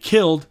cannot be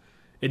killed.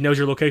 It knows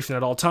your location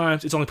at all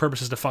times. Its only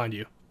purpose is to find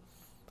you.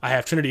 I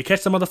have Trinity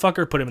catch the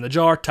motherfucker, put him in the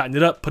jar, tighten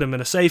it up, put him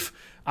in a safe.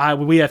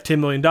 We have $10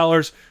 million.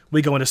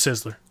 We go into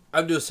Sizzler.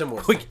 I'd do a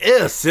similar thing. Ew,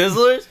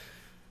 Sizzlers?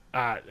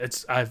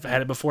 I've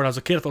had it before when I was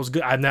a kid. I thought it was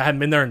good. I haven't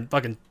been there in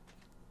fucking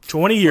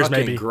 20 years,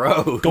 fucking maybe.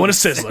 Gross. Going to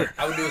Sizzler.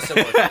 I would do a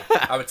similar thing.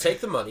 I would take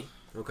the money.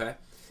 Okay.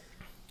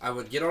 I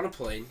would get on a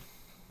plane,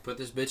 put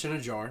this bitch in a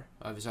jar.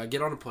 Obviously, I'd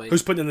get on a plane.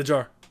 Who's putting it in the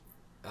jar?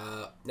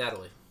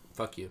 Natalie.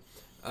 Fuck you.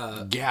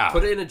 Yeah.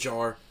 Put it in a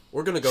jar.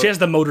 We're going to go... She has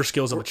the motor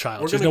skills of a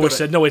child. She's nowhere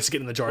said, no way to get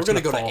in the jar. We're going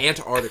to go to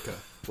Antarctica.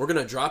 We're going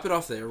to drop it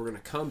off there. We're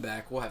going to come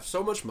back. We'll have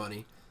so much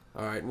money.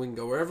 All right, we can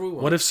go wherever we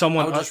want. What if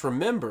someone... I'll just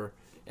remember...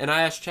 And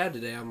I asked Chad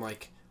today, I'm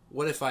like,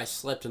 what if I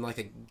slept in like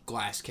a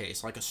glass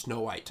case, like a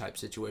Snow White type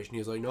situation? He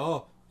was like,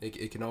 no,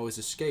 it can always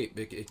escape.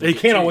 It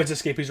can't always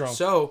escape. He's wrong.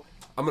 So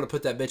I'm going to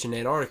put that bitch in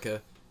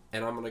Antarctica,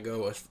 and I'm going to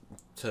go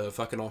to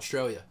fucking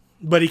Australia.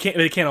 But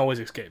it can't always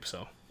escape,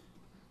 so...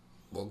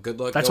 Well, good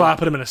luck. That's why I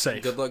put him in a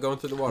safe. Good luck going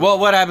through the water. Well,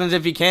 what happens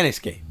if he can't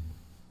escape?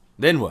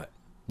 Then what?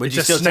 Would it's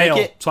you a still snail.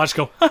 take it? So I just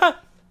go,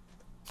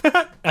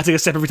 I take a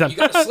step every time. You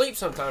gotta sleep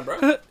sometime,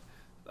 bro.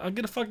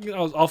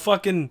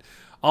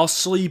 I'll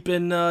sleep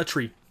in a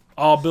tree.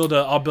 I'll build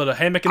a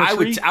hammock in a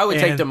tree. I would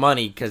take the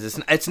money because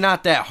it's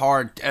not that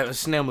hard. A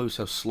snail moves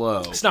so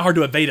slow. It's not hard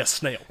to evade a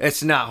snail.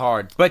 It's not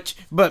hard, but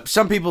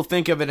some people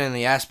think of it in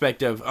the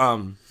aspect of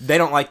they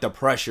don't like the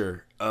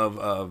pressure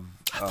of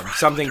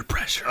something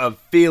of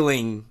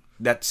feeling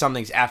that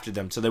something's after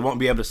them, so they won't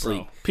be able to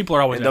sleep. Bro, people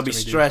are always and they'll after be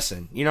me,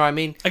 stressing. Dude. You know what I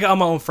mean? I got all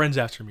my own friends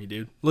after me,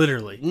 dude.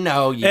 Literally.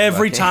 No, you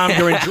every time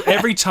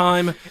every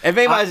time. If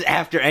anybody's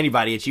after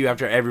anybody, it's you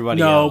after everybody.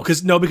 No,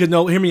 else. because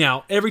hear me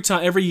out.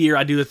 Every year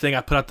I do the thing.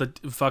 I put out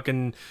the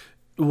fucking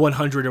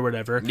 100 or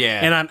whatever.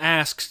 Yeah. And I'm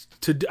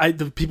asked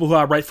the people who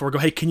I write for go,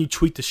 hey, can you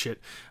tweet the shit?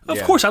 Of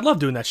course, I love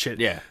doing that shit.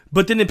 Yeah.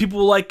 But then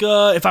people like,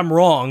 if I'm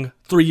wrong,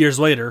 3 years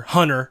later,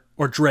 Hunter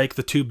or Drake,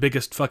 the two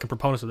biggest fucking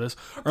proponents of this,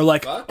 are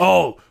like,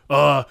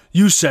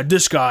 you said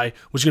this guy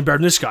was going to be better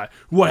than this guy.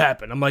 What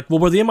happened? I'm like, well,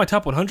 were they in my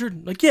top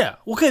 100? Like, yeah.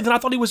 Okay, then I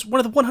thought he was one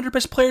of the 100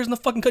 best players in the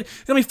fucking country. You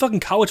know how many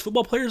fucking college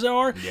football players there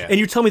are? Yeah. And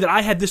you tell me that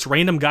I had this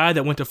random guy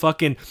that went to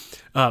fucking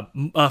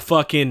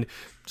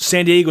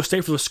San Diego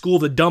State for the school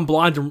of the dumb,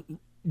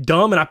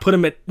 and I put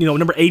him at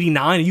number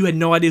 89, and you had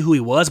no idea who he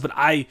was, but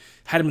I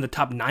had him in the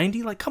top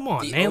 90? Like, come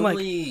on, man. The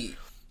only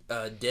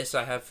diss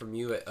I have from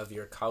you of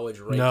your college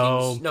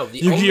rankings. No, the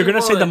you're only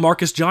gonna say the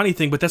Marcus Johnny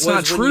thing, but that's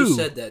not true. When you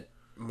said that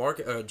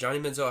Johnny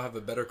Manziel have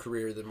a better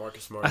career than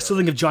Marcus Smart. I still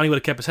think if Johnny would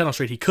have kept his head on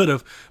straight, he could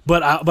have.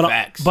 But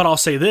I'll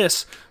say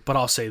this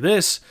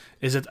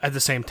is that at the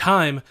same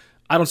time,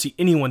 I don't see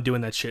anyone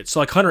doing that shit.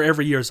 So like Hunter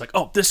every year is like,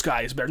 oh, this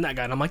guy is better than that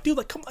guy, and I'm like, dude,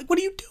 like, come, like, what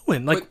are you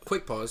doing? Like,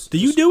 quick pause. Do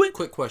you do it?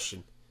 Quick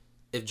question: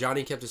 if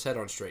Johnny kept his head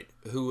on straight,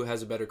 who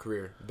has a better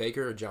career,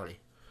 Baker or Johnny?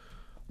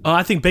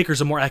 I think Baker's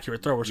a more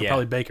accurate thrower, so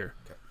probably Baker.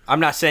 Okay. I'm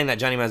not saying that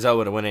Johnny Manziel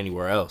would have went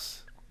anywhere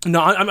else. No,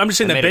 I'm just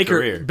saying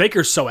that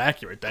Baker's so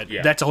accurate that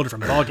that's a whole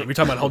different ballgame. You're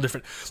talking about a whole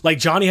different. Like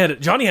Johnny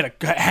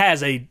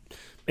has a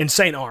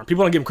insane arm.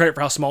 People don't give him credit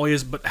for how small he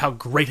is, but how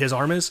great his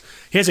arm is.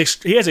 He has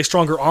a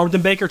stronger arm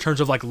than Baker in terms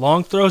of like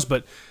long throws,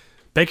 but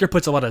Baker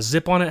puts a lot of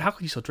zip on it. How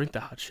could you still drink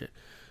that hot shit?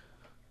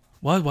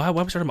 Why are we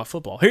starting about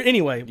football? Here,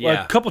 anyway,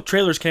 a couple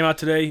trailers came out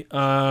today.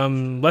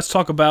 Let's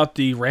talk about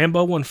the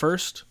Rambo one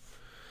first.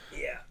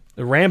 Yeah.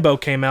 The Rambo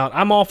came out.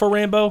 I'm all for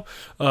Rambo.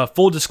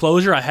 Full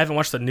disclosure, I haven't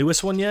watched the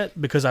newest one yet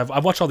because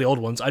I've watched all the old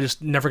ones. I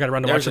just never got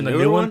around to watching the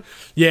new one.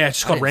 Yeah, it's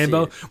just called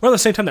Rambo. Around the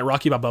same time that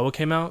Rocky Balboa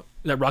came out.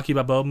 That Rocky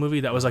Balboa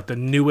movie that was like the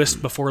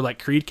newest before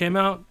like Creed came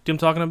out. Do you know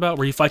what I'm talking about?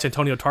 Where he fights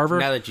Antonio Tarver.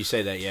 Now that you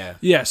say that, yeah.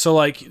 Yeah, so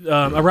like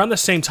around the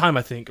same time,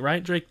 I think,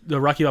 right, Drake?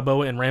 The Rocky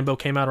Balboa and Rambo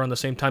came out around the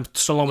same time.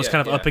 Stallone was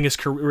kind of upping his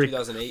career.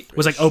 2008.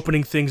 Was like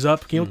opening things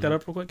up. Can you look that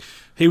up real quick?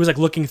 He was like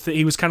looking.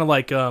 He was kind of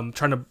like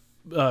trying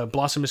to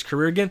blossom his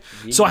career again.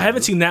 So I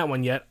haven't seen that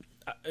one yet.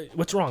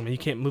 What's wrong, man? You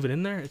can't move it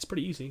in there? It's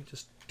pretty easy.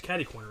 Just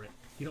catty corner it.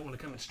 You don't want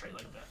to come in straight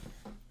like that.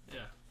 Yeah.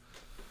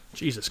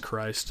 Jesus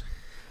Christ.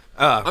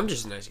 I'm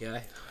just a nice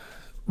guy.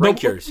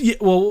 Rank yours. Yeah,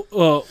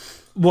 well,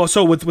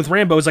 so with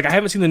Rambo, it's like I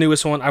haven't seen the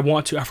newest one. I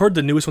want to. I've heard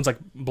the newest one's like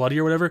bloody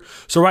or whatever.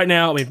 So right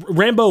now, I mean,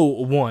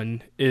 Rambo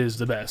 1 is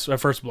the best,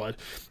 First Blood.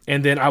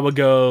 And then I would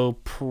go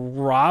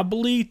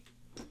probably,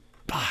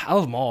 I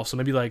love them all. So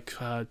maybe like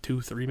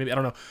 2, 3, maybe. I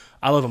don't know.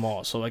 I love them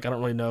all. So like I don't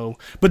really know.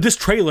 But this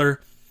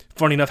trailer,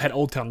 funny enough, had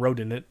Old Town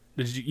Road in it.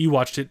 You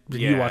watched it?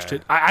 You watched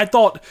it? I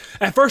thought,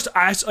 at first,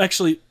 I want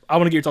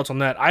to get your thoughts on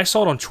that. I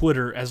saw it on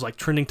Twitter as like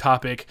trending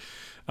topic.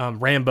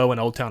 Rambo and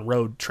Old Town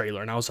Road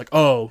trailer, and I was like,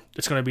 oh,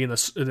 it's going to be in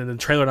the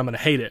trailer and I'm going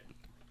to hate it.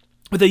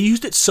 But they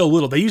used it so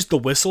little. They used the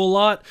whistle a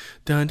lot.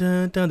 Dun,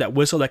 dun, dun, that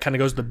whistle that kind of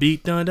goes to the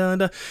beat. Dun, dun,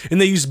 dun.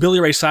 And they used Billy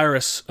Ray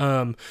Cyrus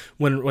when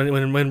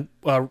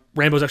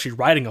Rambo's actually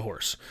riding a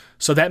horse.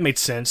 So that made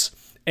sense.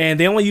 And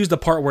they only used the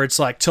part where it's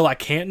like, till I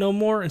can't no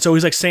more. And so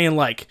he's like saying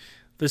like,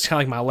 this is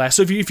kind of like my last.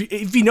 So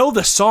if you know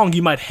the song,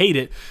 you might hate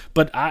it.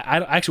 But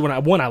I actually,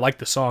 I like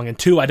the song. And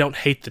 2, I don't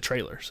hate the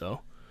trailer. So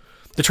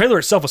the trailer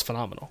itself was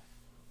phenomenal.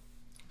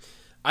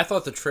 I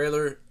thought the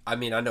trailer, I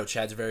mean, I know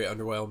Chad's very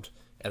underwhelmed,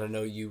 and I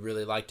know you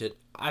really liked it.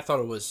 I thought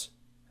it was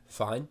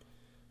fine.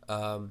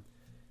 To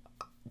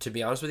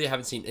be honest with you, I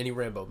haven't seen any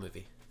Rambo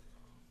movie.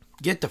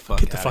 Get the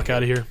fuck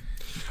out of here.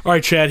 All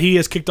right, Chad, he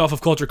has kicked off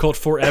of Culture Cult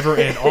forever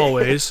and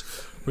always.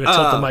 We're going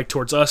to tilt the mic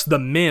towards us. The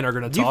men are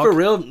going to talk. You for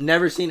real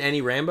never seen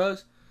any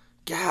Rambos?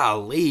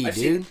 Golly,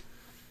 dude.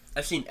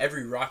 I've seen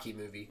every Rocky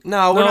movie.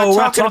 No, we're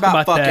not talking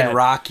about fucking that.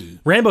 Rocky.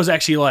 Rambo's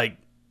actually like...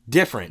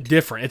 Different.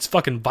 It's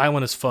fucking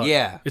violent as fuck.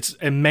 Yeah. It's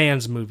a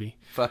man's movie.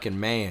 Fucking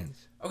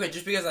man's. Okay,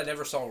 just because I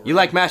never saw Rambo. You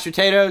like mashed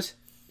potatoes?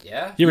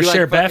 Yeah. You ever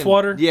share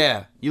bathwater?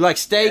 Yeah. You like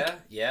steak?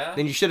 Yeah.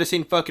 Then you should have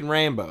seen fucking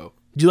Rambo.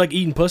 Do you like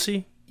eating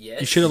pussy? Yes.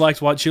 You should have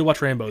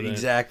watched Rambo then.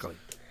 Exactly.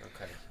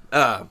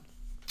 Okay.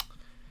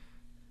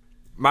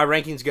 My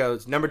rankings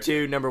goes number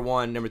 2, number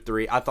 1, number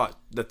 3. I thought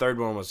the third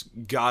one was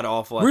god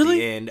awful at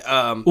the end.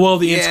 Well,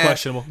 the end's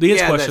questionable. The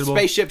end's questionable. The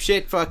spaceship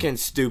shit, fucking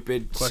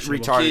stupid,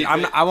 retarded.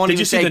 I won't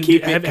even say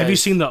keep it. Have you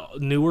seen the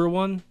newer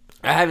one?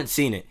 I haven't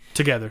seen it.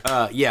 Together.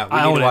 Yeah,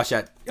 we need to watch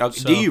that Okay,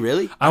 So, do you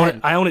really?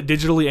 I own it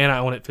digitally and I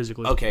own it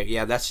physically. Okay,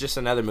 yeah, that's just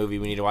another movie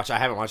we need to watch. I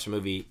haven't watched the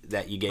movie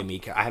that you gave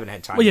me. I haven't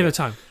had time. Well, you yet. have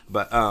time.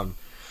 But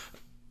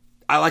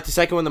I like the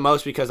second one the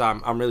most because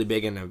I'm really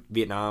big into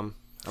Vietnam.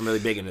 I'm really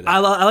big into that. I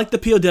like the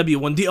POW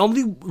one. The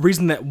only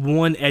reason that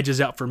one edges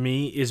out for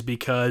me is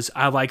because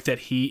I like that I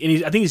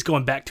think he's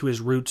going back to his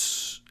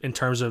roots in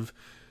terms of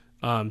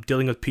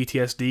dealing with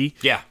PTSD.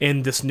 Yeah.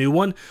 In this new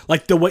one,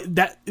 like the way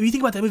that if you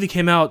think about that movie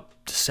came out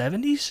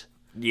 70s.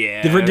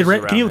 Yeah. Can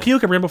you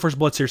look at Rambo First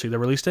Blood seriously? The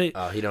release date?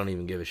 Oh, he don't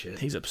even give a shit.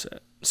 He's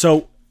upset.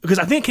 So because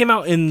I think it came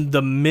out in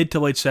the mid to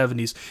late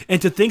 70s,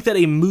 and to think that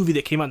a movie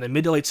that came out in the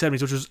mid to late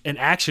 70s, which was an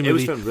action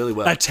movie, filmed really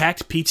well.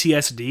 attacked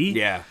PTSD,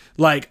 Yeah.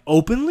 like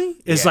openly,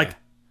 is Yeah. like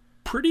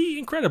pretty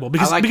incredible.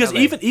 Because like how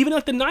even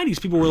like the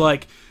 90s, people were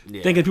like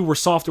thinking people were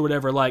soft or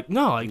whatever. Like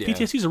no, like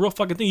PTSD is a real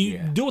fucking thing. You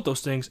deal with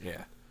those things.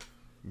 Yeah.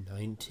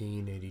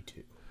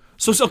 1982.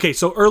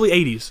 So early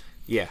 80s.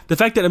 Yeah. The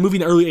fact that a movie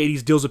in the early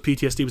 80s deals with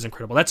PTSD was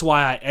incredible. That's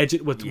why I edge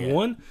it with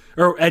one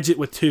or edge it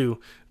with two.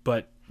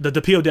 But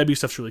the POW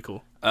stuff's really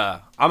cool.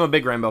 I'm a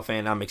big Rambo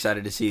fan. I'm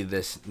excited to see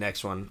this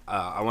next one.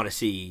 I want to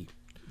see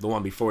the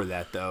one before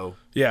that though.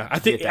 Yeah, I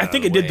think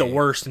it did the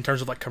worst in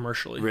terms of like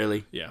commercially.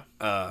 Really? Yeah.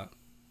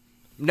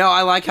 No,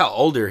 I like how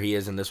older he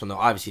is in this one though.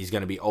 Obviously, he's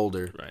going to be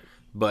older. Right.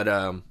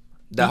 But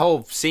the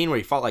whole scene where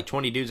he fought like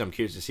 20 dudes, I'm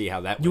curious to see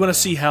how that. You want to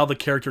see how the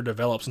character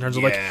develops in terms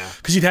of like,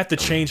 because you'd have to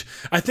change.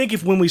 I think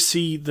if when we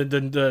see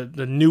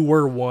the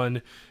newer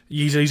one,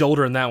 he's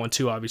older in that one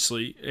too,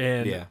 obviously,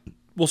 and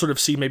we'll sort of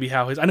see maybe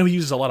how his. I know he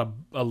uses a lot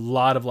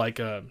of like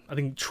I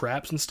think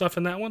traps and stuff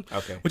in that one.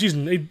 Okay, which he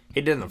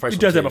did in the first. He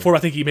does one that before. I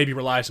think he maybe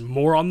relies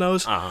more on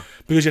those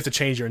because you have to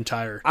change your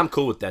entire. I'm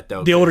cool with that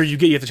though. The older you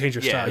get, you have to change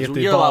your style. You have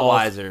to you're evolve. a lot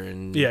wiser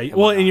and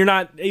and you're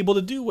not able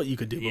to do what you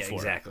could do before.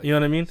 Exactly. You know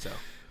what I mean? So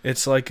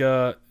it's like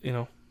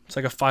it's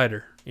like a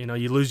fighter. You know,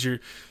 you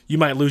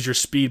might lose your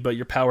speed, but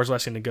your power's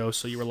less going to go,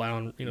 so you rely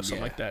on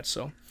something like that.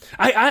 So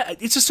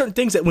it's just certain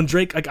things that when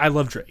Drake, like I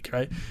love Drake,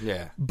 right?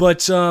 Yeah.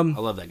 But I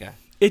love that guy.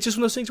 It's just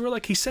one of those things where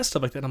like he says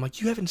stuff like that. And I'm like,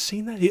 you haven't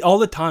seen that all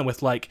the time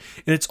with like,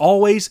 and it's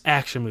always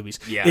action movies.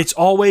 Yeah. It's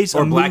always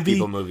or a black movie.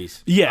 people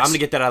movies. Yes. I'm gonna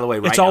get that out of the way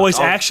right It's now. always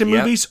action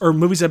movies or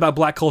movies about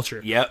black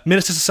culture. Yep.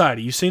 Menace to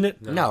Society. You seen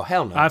it? No,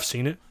 hell no. I've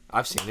seen it.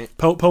 I've seen it.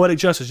 Poetic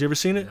Justice. You ever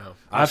seen it? No.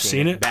 I've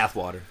seen it.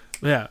 Bathwater.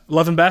 Yeah.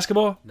 Love and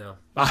Basketball? No.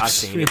 I've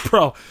seen it.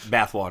 Bro.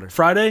 Bathwater.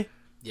 Friday?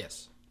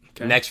 Yes.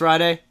 Okay. Next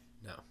Friday?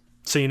 No.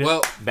 Seen it.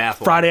 Well,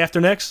 Bathwater. Friday after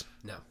next?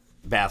 No.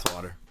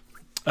 Bathwater.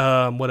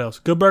 What else?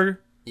 Good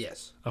Burger?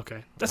 Yes.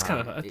 Okay. That's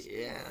kind of...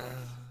 Yeah.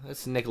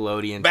 That's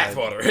Nickelodeon.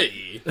 Bathwater.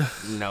 Hey.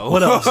 No.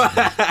 What else?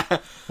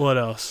 What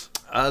else?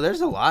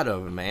 There's a lot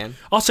of them, man.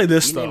 I'll say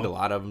this You though. named a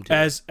lot of them too.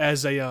 As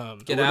a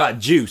What about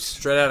Juice?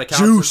 Straight out of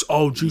Compton. Juice.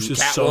 Oh, Juice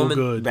is so Catwoman.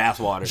 good.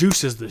 Bathwater.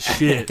 Juice is the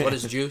shit. What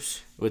is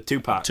Juice? With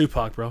Tupac.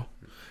 Tupac, bro.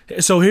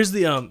 So here's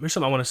the here's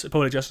something I want to say.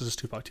 Poetic Justice is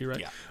Tupac too, right?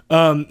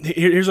 Yeah.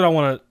 Here's what I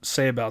want to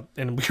say about,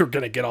 and we're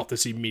gonna get off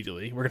this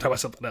immediately. We're gonna talk about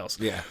something else.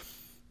 Yeah.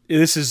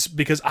 This is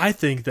because I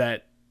think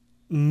that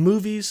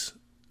movies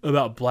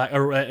about black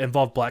or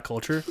involve black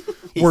culture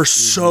were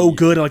so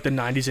good in like the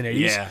 90s and 80s.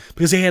 Yeah.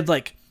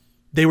 Because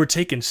they were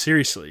taken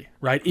seriously,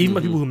 right? Even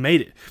by people who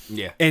made it.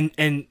 Yeah.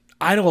 And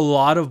I know a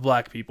lot of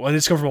black people, and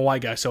this comes from a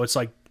white guy, so it's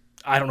like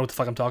I don't know what the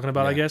fuck I'm talking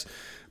about, I guess.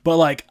 But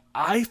like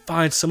I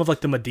find some of like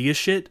the Madea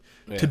shit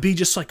to be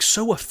just like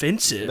so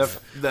offensive.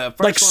 The first like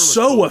one was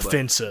so cool,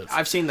 offensive.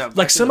 I've seen the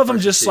like some of them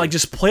just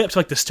play up to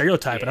like the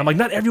stereotype, and I'm like,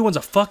 not everyone's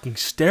a fucking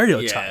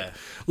stereotype. Yeah.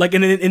 Like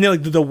and then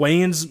like the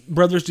Wayans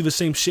brothers do the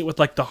same shit with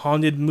like the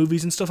haunted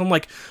movies and stuff. I'm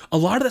like, a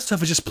lot of that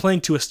stuff is just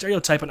playing to a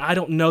stereotype, and I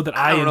don't know that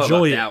I don't enjoy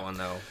know it. That one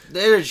though,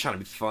 they're just trying to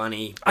be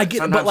funny. I get,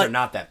 sometimes but like they're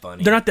not that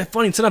funny. They're not that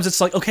funny. And sometimes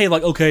it's like okay,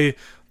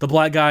 the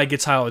black guy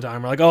gets high all the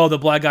time. Or like, oh, the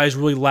black guy is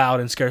really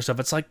loud and scary stuff.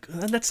 It's like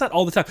that's not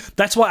all the time.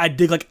 That's why I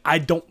dig. Like, I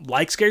don't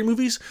like scary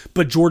movies,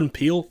 but Jordan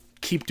Peele,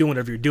 keep doing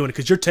whatever you're doing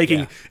because you're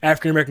taking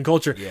African American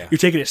culture. Yeah. You're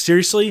taking it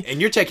seriously, and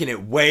you're taking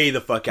it way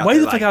the fuck out. Way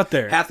there. the fuck out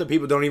there. Half the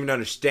people don't even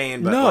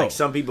understand, but No. like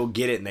some people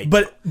get it and they.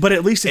 But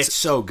at least it's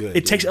so good.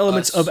 It takes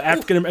elements of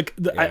African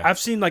American. Yeah. I've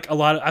seen like a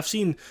lot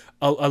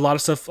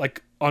of stuff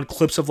like on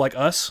clips of like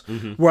Us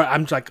where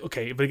I'm like,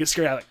 okay, but it gets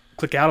scary. I like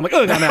click out. I'm like,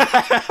 oh, I'm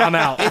out. I'm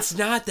out. It's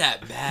not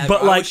that bad.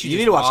 But I like, wish you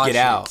need to watch Get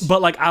Out.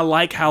 But like, I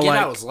like how Get like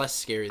Out was less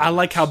scary. I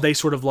like how they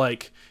sort of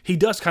like he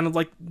does kind of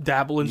like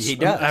dabble in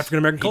African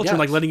American culture, and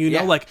like letting you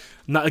know like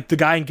not like the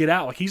guy in Get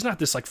Out, like he's not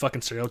this like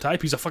fucking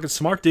stereotype. He's a fucking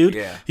smart dude.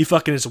 Yeah. He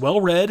fucking is well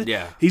read.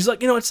 Yeah. He's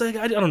like, it's like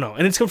I don't know,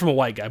 and it's coming from a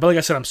white guy. But like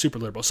I said, I'm super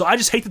liberal, so I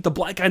just hate that the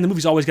black guy in the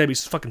movie's always got to be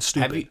fucking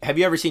stupid. Have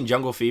you ever seen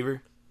Jungle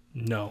Fever?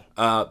 No.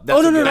 That's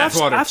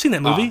no! I've seen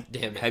that movie. Oh,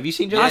 damn it. Have you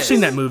seen Jungle I've seen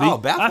that movie. Oh,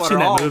 Bathwater. I've seen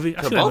that movie.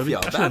 I've For seen that both movie.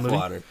 y'all, I've seen that movie.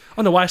 Bathwater.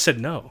 Oh no, why I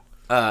said no.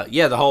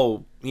 Yeah, the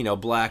whole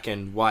black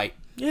and white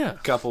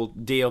couple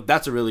deal.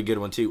 That's a really good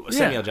one too.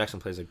 Samuel L.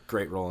 Jackson plays a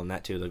great role in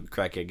that too. The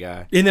crackhead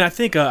guy. And then I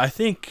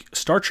think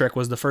Star Trek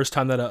was the first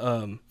time that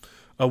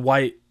a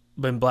white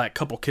and black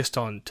couple kissed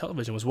on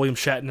television. It was William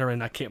Shatner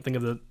and I can't think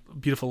of the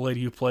beautiful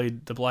lady who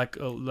played the black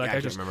actress. I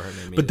can't remember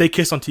her name. But they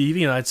kissed on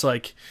TV, and it's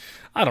like,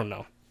 I don't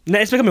know. Nah,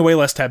 it's becoming way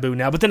less taboo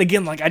now. But then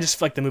again, like I just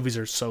feel like the movies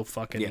are so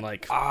fucking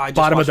like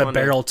bottom of the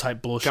barrel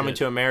type bullshit. Coming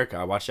to America.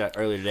 I watched that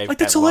earlier today. Like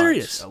that's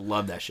hilarious. I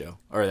love that show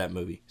or that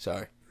movie.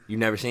 Sorry, you've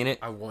never seen it?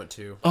 I want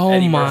to. Oh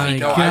Eddie my Murphy.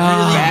 No, god!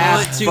 I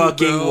really want to,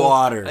 fucking bro.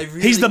 water. I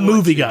really He's the want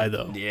movie to. guy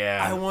though.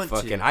 Yeah, I want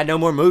to. I know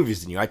more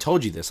movies than you. I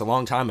told you this a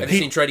long time ago. Have you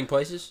seen Trading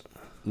Places?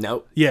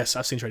 Nope. Yes,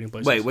 I've seen Trading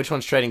Places. Wait, which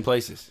one's Trading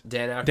Places?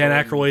 Dan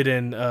Aykroyd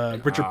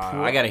and Richard.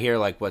 I gotta hear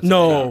like what's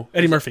no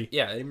Eddie Murphy.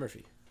 Yeah, Eddie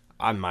Murphy.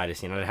 I might have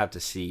seen. I'd have to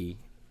see.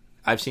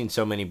 I've seen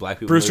so many black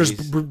people.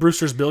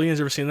 Brewster's Billions.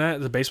 Ever seen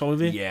that? The baseball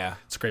movie? Yeah,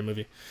 it's a great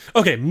movie.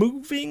 Okay,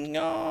 moving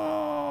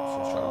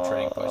on.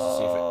 Trading Places.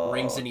 See if it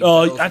rings any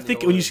Oh, bells I in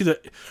think the when you noise.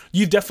 see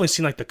you've definitely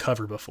seen like the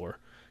cover before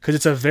because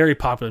it's a very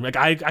popular. Like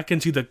I can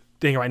see the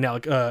thing right now.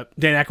 Like Dan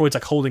Aykroyd's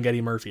like holding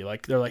Eddie Murphy.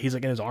 Like they're like he's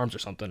like in his arms or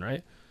something,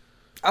 right?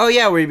 Oh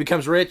yeah, where he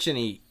becomes rich and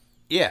he.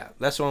 Yeah,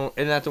 that's the one.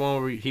 Isn't that the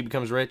one where he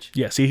becomes rich?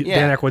 Yeah, see,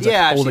 Dan Aykroyd's like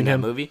I've holding seen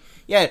him. that movie.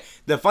 Yeah,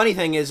 the funny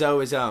thing is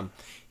though is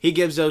he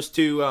gives those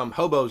two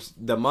hobos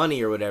the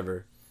money or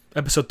whatever.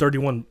 Episode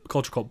 31,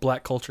 Culture Cult,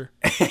 Black Culture.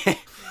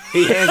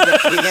 he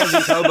hands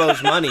these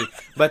hobos money,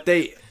 but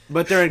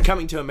they're in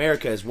Coming to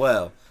America as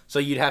well. So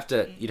you'd have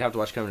to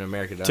watch Coming to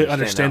America to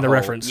understand that the whole,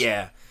 reference.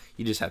 Yeah,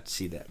 you just have to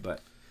see that.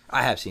 But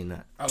I have seen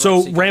that.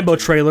 So Rambo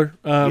trailer.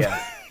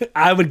 Yeah.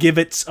 I would give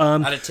it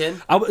out of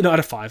 10. No, out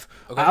of 5.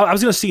 Okay. I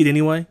was gonna see it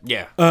anyway.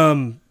 Yeah.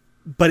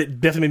 But it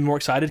definitely made me more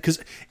excited because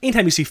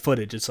anytime you see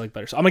footage, it's like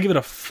better. So I'm gonna give it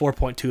a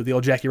 4.2. The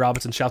old Jackie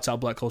Robinson shouts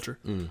out Black Culture.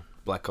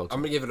 Black Culture.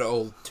 I'm gonna give it an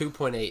old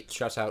 2.8.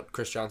 Shouts out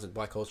Chris Johnson,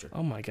 Black Culture.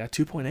 Oh my god,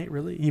 2.8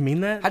 really? You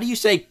mean that? How do you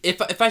say?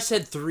 If I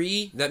said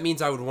 3, that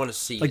means I would want to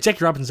see. Like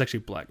Jackie Robinson's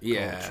actually Black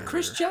Culture.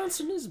 Chris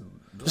Johnson is.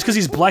 Just because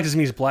he's black doesn't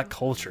mean he's Black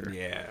Culture.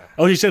 Yeah.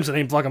 O.J. Simpson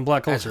ain't fucking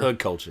Black That's Culture. hood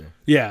culture.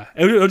 Yeah.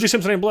 O.J.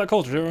 Simpson ain't Black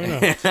Culture.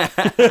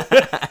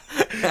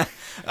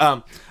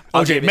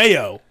 O.J.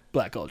 Mayo,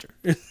 Black Culture.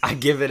 I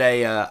give it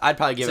a. I'd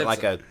probably give it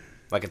like a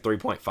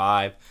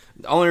 3.5.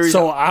 The only reason.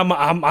 So I'm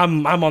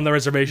on the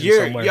reservation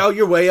somewhere.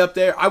 You're way up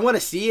there. I want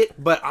to see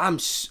it, but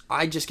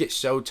I just get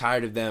so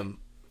tired of them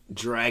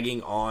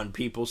dragging on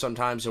people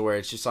sometimes, to where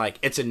it's just like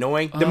it's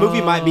annoying. The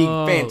movie might be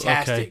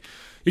fantastic. Okay.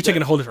 You're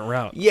taking a whole different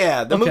route.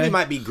 Yeah, the Okay. movie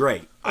might be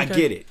great. I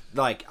get it.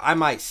 Like I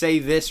might say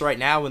this right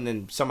now, and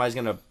then somebody's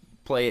gonna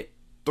play it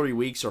 3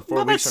 weeks or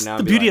 4 weeks from now. The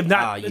and be beauty like, of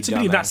not. you It's the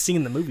beauty of not dumbass."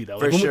 seeing the movie though.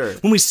 For Like, sure.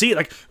 When we see it,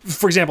 like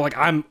for example, like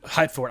I'm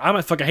hyped for it. I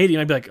might fucking hate it. You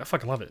might be like, I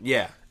fucking love it.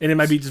 Yeah. And it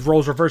might be just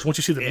roles reversed. Once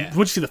you see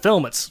the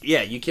film, it's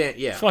Yeah, you can't.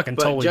 Yeah, fucking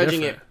but totally judging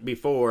different. it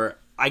before,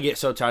 I get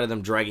so tired of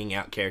them dragging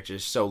out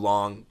characters so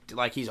long.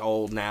 Like he's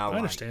old now. I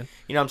understand.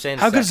 You know what I'm saying?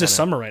 How It's good that is this kinda-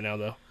 summer right now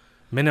though?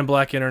 Men in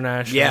Black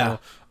International. Yeah.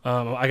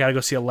 I gotta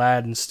go see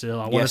Aladdin still.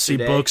 I want to see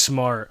Yesterday.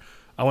 Booksmart.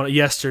 I want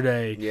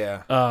Yesterday.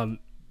 Yeah.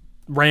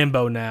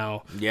 Rambo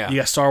now. Yeah. You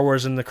got Star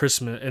Wars in the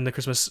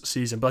Christmas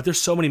season. But like, there's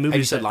so many movies. Have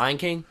you said that- Lion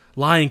King?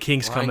 Lion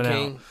King's Lion coming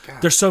King? out.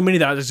 God. There's so many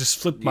that just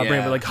flipped my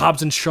brain. Yeah. But like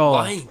Hobbs and Shaw.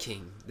 Lion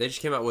King. They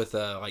just came out with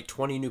like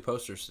 20 new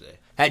posters today.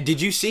 Hey,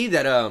 did you see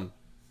that?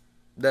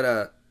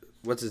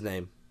 What's his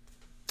name?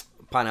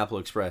 Pineapple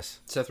Express.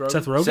 Seth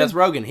Rogen. Seth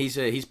Rogen?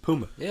 He's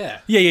Puma. Yeah.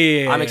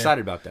 Yeah. I'm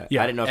excited about that.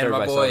 Yeah. I didn't know if And my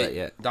everybody boy saw that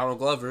yet. Donald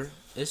Glover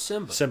is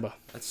Simba.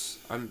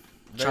 I'm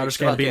very Childish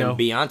excited. Gambino.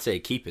 Fucking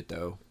Beyonce, keep it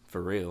though,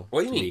 for real.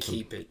 What do you To mean be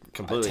keep it?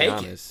 Completely Take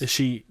honest. Is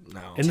she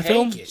No. in the Take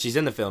film? it. She's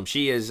in the film.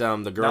 She is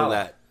the girl No.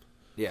 that.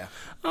 Yeah.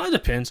 Oh, it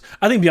depends.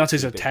 I think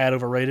Beyonce's a tad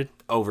overrated.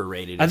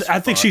 Overrated. I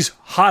think she's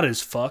hot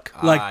as fuck.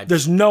 Like,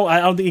 there's no.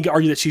 I don't think you can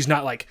argue that she's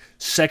not like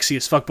sexy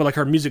as fuck, but like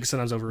her music is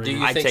sometimes Do overrated.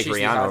 you I'd think take she's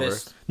the Rihanna over.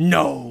 hottest?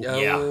 No.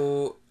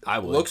 No. I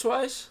would. Looks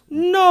wise?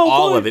 No.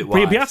 All boy. of it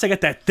wise. Beyonce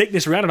got that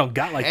thickness. Rihanna don't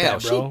got like Hell,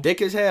 that, bro. she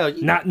thick as hell.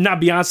 Not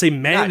Beyonce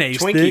Not mayonnaise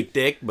Twinkie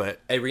thick. but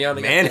Hey, Rihanna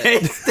got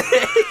mayonnaise thick.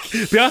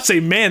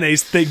 Beyonce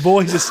mayonnaise thick,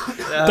 boy. Just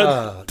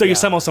throw you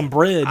some on some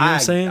bread. You know what I'm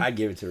saying? I'd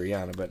give it to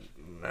Rihanna, but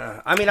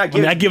I I'd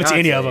give it to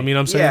any of them. You know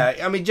what I'm saying?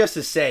 Yeah, I mean, just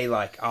to say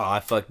like, oh, I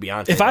fucked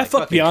Beyonce. If I like,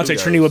 fuck fucking Beyonce,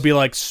 kudos. Trinity would be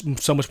like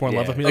so much more in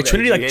love Yeah. with me. Like Okay,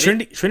 Trinity, did you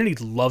get it? Trinity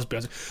loves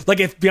Beyonce. Like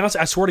if Beyonce,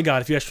 I swear to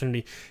God, if you ask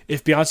Trinity,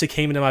 if Beyonce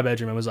came into my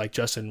bedroom and was like,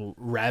 "Justin,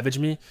 ravage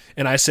me,"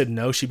 and I said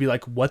no, she'd be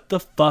like, "What the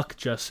fuck,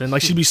 Justin?"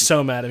 Like she'd be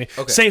so mad at me.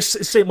 Okay.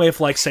 Same way if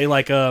like say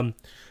like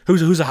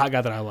who's a hot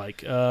guy that I like?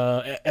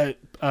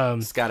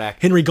 Scott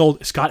Atkins. Henry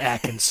Gold, Scott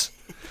Atkins.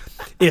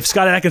 If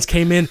Scott Atkins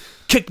came in,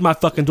 kicked my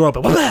fucking door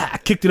open, I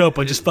kicked it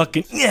open, just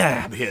fucking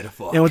I'm here to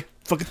fuck. and would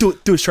fucking threw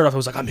his shirt off. I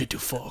was like, "I'm here to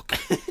fuck,"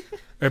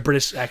 or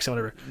British accent,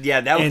 whatever.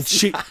 Yeah, that was. And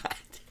she,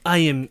 I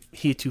am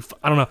here to.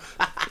 I don't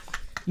know.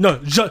 No,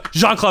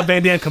 Jean-Claude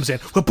Van Damme comes in.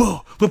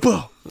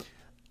 Whoa.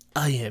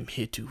 I am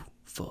here to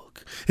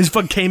fuck. His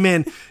fucking came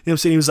in. You know what I'm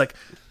saying? He was like,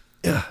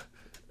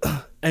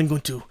 I'm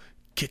going to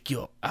kick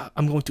your.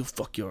 I'm going to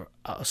fuck your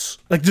ass.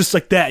 Like just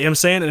like that. You know what I'm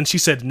saying? And she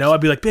said no.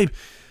 I'd be like, babe,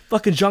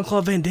 fucking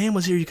Jean-Claude Van Damme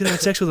was here. You could have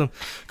had sex with him.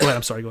 Go ahead.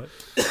 I'm sorry. Go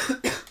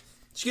ahead.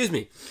 Excuse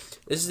me.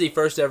 This is the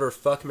first ever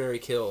Fuck, Marry,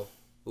 Kill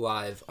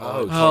live.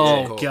 On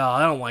Oh Cult.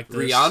 God, I don't like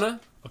this. Rihanna,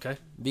 Okay.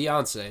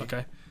 Beyonce,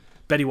 Okay.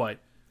 Betty White.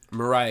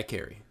 Mariah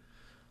Carey.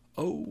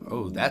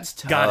 Oh, that's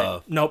tough. Got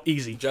it. Nope,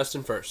 easy.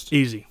 Justin first.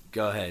 Easy.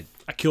 Go ahead.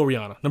 I kill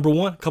Rihanna. Number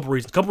one, couple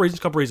reasons.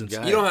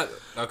 You don't have...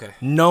 Okay.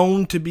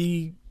 Known to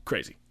be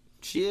crazy.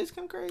 She is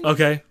kind of crazy.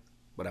 Okay.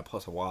 But I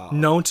plus a while.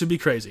 Known to be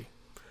crazy.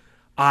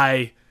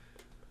 I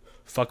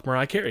fuck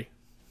Mariah Carey.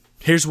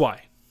 Here's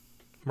why.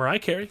 Mariah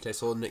Carey.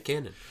 Tastes a little Nick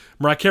Cannon.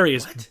 Mariah Carey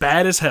is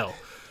bad as hell,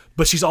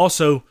 but she's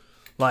also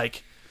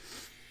like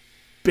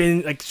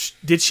been like.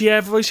 Did she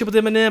have a relationship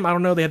with Eminem? I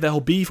don't know. They had that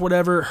whole beef, or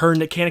whatever. Her and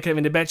Nick Cannon kind of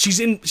ended bad. She's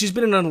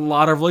been in a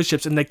lot of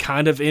relationships, and they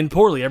kind of end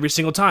poorly every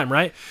single time,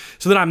 right?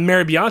 So then I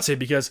married Beyonce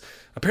because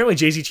apparently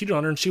Jay-Z cheated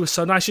on her, and she was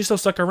so nice. She still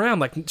stuck around.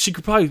 Like she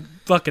could probably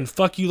fucking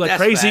fuck you like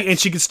That's crazy, facts. and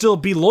she could still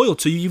be loyal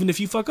to you even if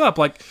you fuck up.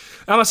 Like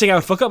I'm not saying I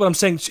would fuck up, but I'm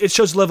saying it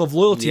shows a level of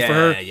loyalty for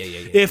her.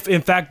 Yeah. If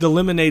in fact the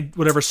Lemonade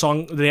whatever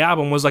song the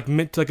album was like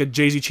meant to like a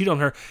Jay-Z cheat on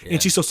her,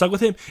 and she still stuck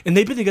with him, and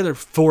they've been together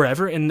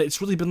forever, and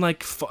it's really been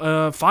like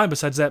fine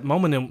besides that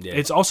moment. And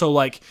it's also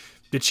like,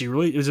 did she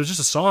really? It was just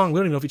a song. We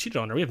don't even know if he cheated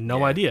on her. We have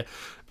no idea.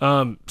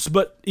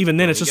 But even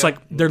then, it's just like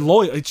they're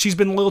loyal. She's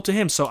been loyal to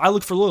him, so I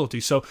look for loyalty.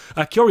 So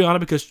I kill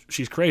Rihanna because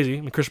she's crazy. I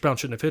mean, Chris Brown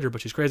shouldn't have hit her,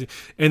 but she's crazy.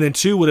 And then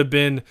 2 would have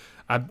been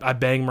I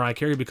bang Mariah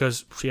Carey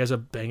because she has a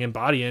banging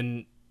body,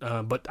 and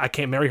but I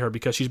can't marry her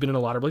because she's been in a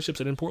lot of relationships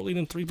and in Portland.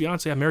 And 3,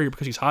 Beyonce, I marry her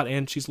because she's hot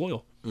and she's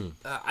loyal.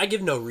 I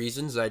give no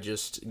reasons. I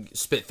just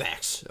spit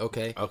facts.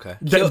 Okay.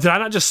 Did I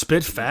not just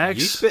spit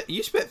facts?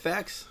 You spit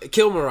facts.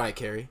 Kill Mariah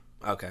Carey.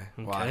 Okay.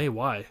 Okay.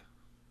 Why?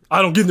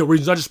 I don't give no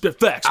reasons. I just spit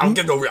facts. I don't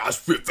give no reasons. I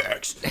spit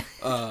facts.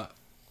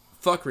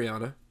 Fuck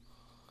Rihanna.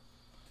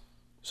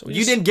 So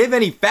You didn't give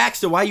any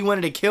facts to why you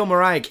wanted to kill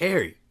Mariah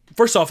Carey.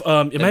 First off,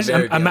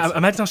 imagine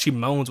Beyonce. how she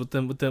moans with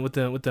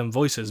them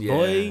voices. Yeah.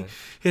 Boy,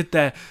 hit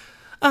that.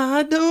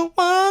 I don't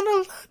want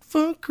a lot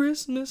for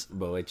Christmas.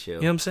 Boy, chill.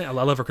 You know what I'm saying? I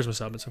love her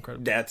Christmas album. It's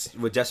incredible. That's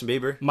with Justin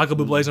Bieber. Michael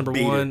Bublé's number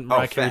Beat it. 1.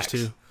 Mariah Oh, Carey's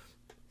facts.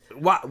 2.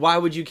 Why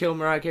would you kill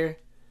Mariah Carey?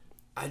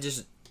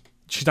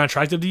 She's not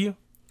attractive to you?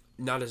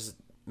 Not as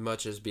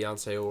much as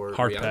Beyonce or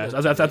Hard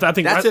Rihanna. pass. I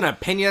think That's an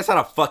opinion. That's not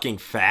a fucking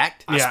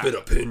fact. I spit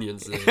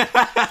opinions. Then.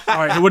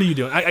 All right, what are you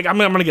doing? I'm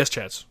gonna guess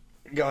Chad's.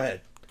 Go ahead.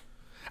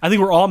 I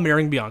think we're all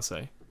marrying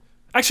Beyonce.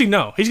 Actually,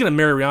 no. He's gonna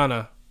marry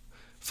Rihanna,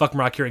 fuck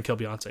Mariah Carey, and kill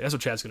Beyonce. That's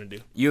what Chad's gonna do.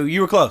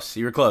 You were close.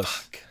 You were close.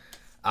 Fuck.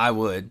 I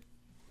would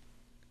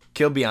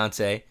kill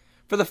Beyonce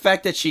for the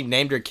fact that she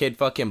named her kid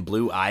fucking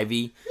Blue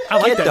Ivy. I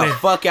like Get that the name.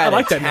 fuck out I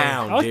like of that name.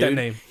 town, I like dude. that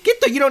name.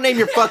 You don't name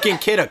your fucking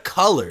kid a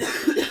color.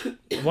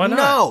 Why not?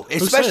 No,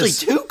 Who especially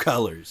says? 2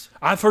 colors.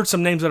 I've heard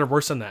some names that are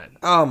worse than that.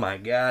 Oh my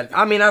god.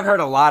 I mean, I've heard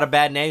a lot of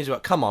bad names,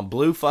 but come on,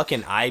 Blue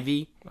fucking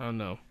Ivy. I don't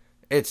know.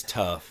 It's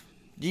tough.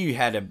 You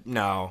had to.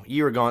 No,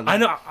 you were going. I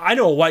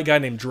know a white guy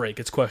named Drake.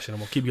 It's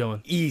questionable. Keep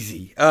going.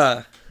 Easy.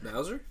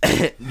 Mauser?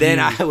 Then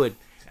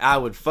I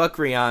would fuck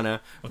Rihanna.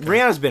 Okay.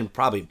 Rihanna's been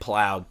probably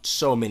plowed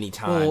so many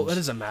times. Well, it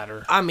doesn't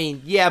matter. I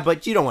mean, yeah,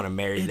 but you don't want to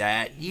marry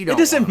that. You don't. It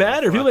doesn't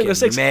matter. People make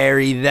mistakes.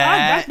 Marry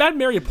that. I'd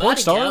marry a porn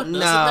star. No, It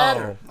doesn't I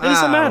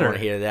don't matter. want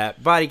to hear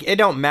that. Body, it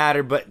don't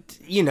matter. But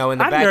in the I'd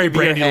back marry of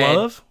your Brandy head,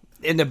 Love.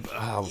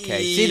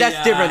 Okay, see,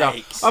 that's different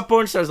though. A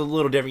porn star's a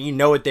little different. You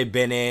know what they've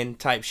been in,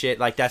 type shit.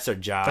 Like that's their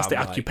job. That's the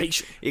like,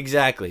 occupation.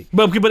 Exactly.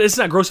 But it's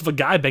not gross if a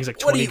guy bangs like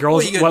 20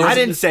 girls. I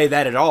didn't say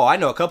that at all. I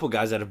know a couple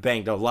guys that have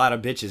banged a lot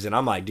of bitches, and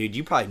I'm like, dude,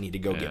 you probably need to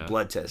go get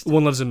blood tested.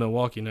 One lives in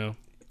Milwaukee now.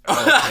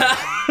 Okay.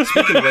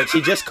 Speaking of which,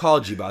 he just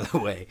called you, by the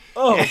way.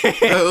 Oh.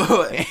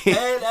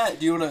 Hey,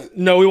 do you want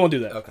to? No, we won't do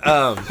that.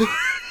 Okay.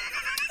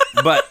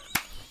 But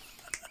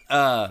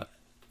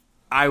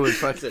I would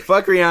fuck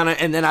Rihanna,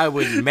 and then I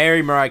would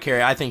marry Mariah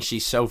Carey. I think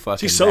she's so fucking.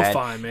 She's so bad.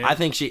 fine, man. I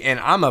think and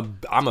I'm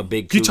a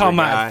big. You talking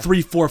guy. about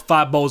 3, 4,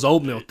 5 bowls of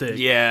oatmeal thick?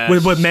 Yeah,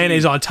 with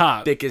mayonnaise on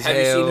top. Thick as Have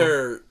hell. you seen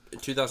her in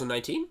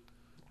 2019?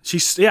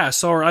 I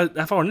saw her. I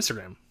follow her on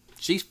Instagram.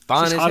 She's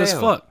fine She's as hot hell. as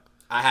fuck.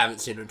 I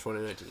haven't seen her in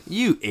 2019.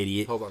 You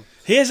idiot. Hold on.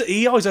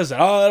 He always does that.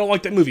 Oh, I don't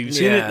like that movie. You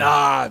seen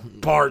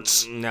it?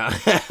 Parts. No.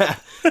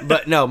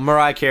 But no,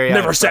 Mariah Carey.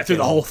 Never sat through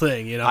the whole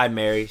thing, you know. I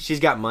marry. She's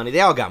got money. They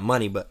all got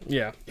money, but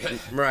yeah.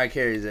 Mariah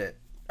Carey's it.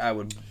 I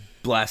would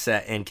blast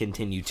that and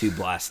continue to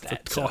blast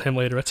that. Call him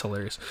later. That's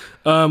hilarious.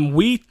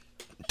 We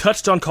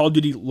touched on Call of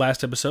Duty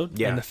last episode,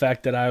 and the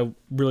fact that I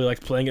really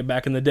liked playing it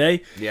back in the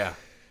day. Yeah.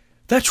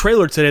 That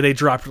trailer today they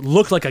dropped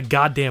looked like a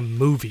goddamn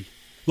movie.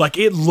 Like,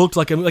 it looked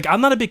like I'm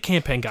not a big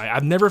campaign guy.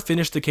 I've never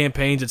finished the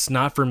campaigns. It's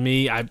not for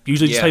me. I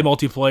usually just play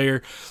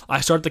multiplayer.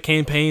 I start the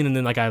campaign and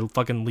then I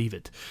fucking leave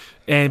it.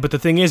 But the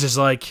thing is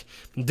like,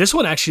 this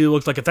one actually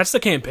looked like if that's the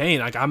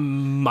campaign, like I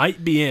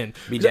might be in.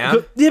 Be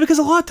down? Yeah, because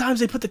a lot of times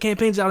they put the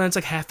campaigns out and it's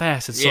like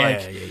half-assed. It's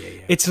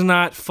it's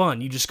not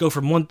fun. You just go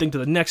from one thing to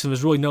the next and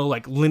there's really no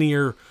like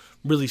linear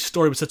really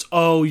story besides,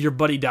 oh, your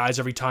buddy dies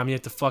every time you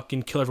have to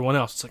fucking kill everyone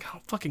else. It's like, I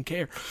don't fucking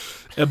care.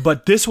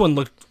 But this one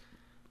looked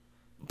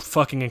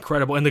fucking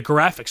incredible, and the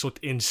graphics looked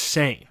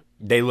insane.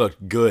 They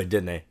looked good,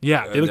 didn't they?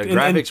 Yeah, the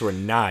graphics were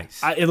nice.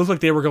 It looked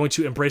like they were going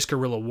to embrace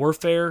guerrilla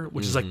warfare,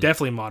 which is like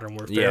definitely modern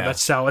warfare. Yeah.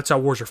 That's how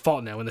wars are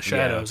fought now in the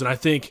shadows. And I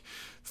think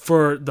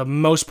for the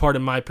most part,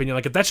 in my opinion,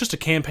 like if that's just a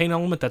campaign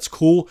element, that's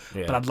cool.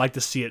 Yeah. But I'd like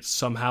to see it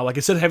somehow, like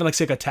instead of having like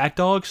say like attack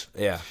dogs.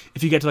 Yeah.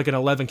 If you get to like an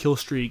 11 kill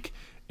streak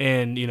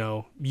and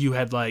you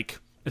had like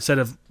instead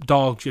of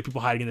dogs, you had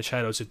people hiding in the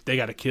shadows. So they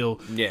got to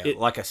kill. Yeah,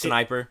 like a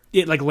sniper.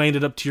 It like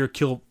landed up to your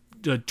kill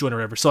joint or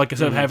whatever. So like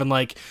instead of having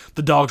like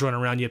the dogs running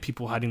around, you have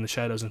people hiding in the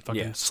shadows and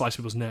fucking slice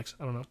people's necks.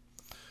 I don't know.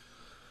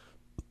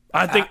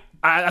 I think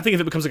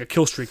if it becomes like a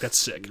kill streak, that's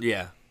sick.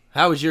 Yeah.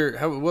 What was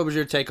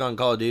your take on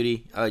Call of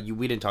Duty?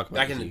 We didn't talk about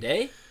back in the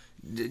day.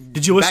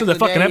 Did you listen to the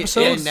fucking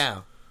episodes?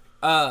 Yeah,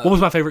 now. What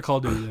was my favorite Call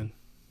of Duty then?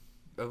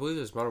 I believe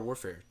it was Modern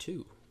Warfare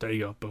 2. There you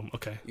go. Boom.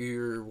 Okay.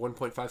 Your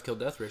 1.5 kill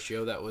death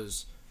ratio, that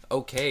was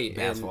okay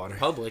in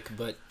public,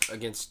 but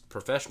against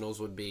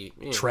professionals would be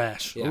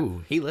trash. Yeah.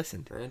 Ooh, he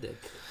listened. I did.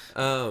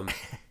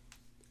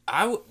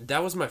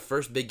 That was my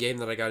first big game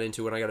that I got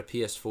into when I got a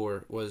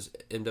PS4 was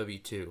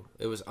MW2.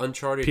 It was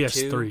Uncharted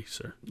PS3, 2.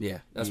 sir. Yeah.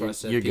 That's what I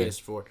said, you're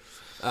PS4.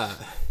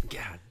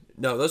 God.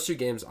 No, those two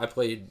games I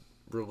played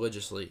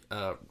religiously.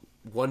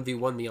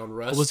 1v1 me on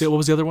Rust. What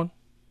was the other one?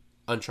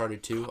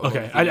 Uncharted 2.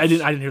 Okay, I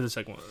didn't hear the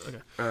second one.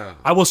 Okay,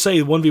 I will say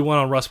 1v1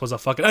 on Rust was a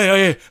fucking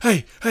hey.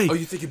 Oh,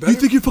 you think you're better? You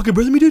think you're fucking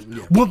better than me, dude?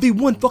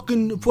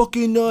 1v1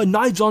 fucking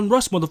knives on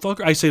Rust,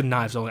 motherfucker. I say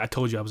knives only. I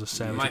told you I was a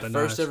savage. My with the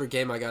first knives. ever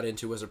game I got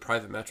into was a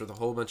private match with a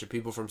whole bunch of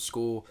people from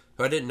school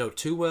who I didn't know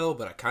too well,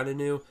 but I kind of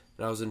knew.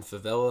 And I was in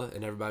favela,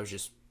 and everybody was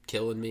just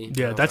killing me.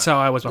 Yeah, that's how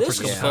I was my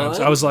first couple times.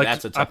 I was like,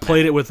 I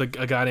played it with a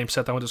guy named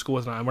Seth I went to school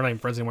with, and we're not even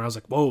friends anymore. I was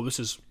like, whoa, this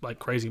is like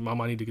crazy.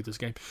 Mom, I need to get this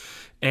game.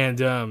 And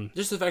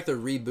just the fact they're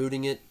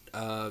rebooting it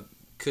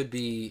could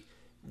be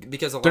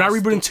because they're not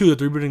rebooting 2,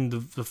 they're rebooting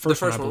the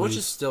first one, which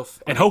is still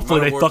and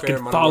hopefully they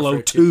fucking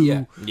follow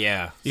 2.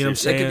 Yeah, you know what I'm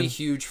saying? That could be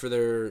huge for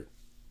their.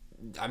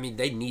 I mean,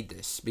 they need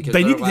this because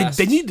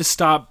they need to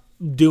stop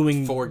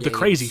doing the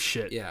crazy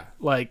shit. Yeah,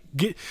 like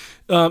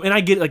and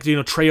I get like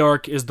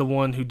Treyarch is the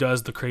one who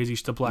does the crazy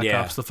stuff, Black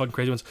Ops, the fucking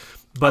crazy ones.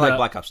 But I like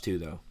Black Ops 2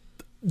 though.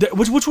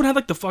 Which one had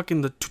like the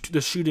fucking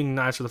the shooting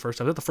knives for the first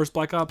time? Was that the first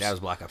Black Ops? That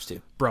was Black Ops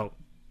 2. Bro,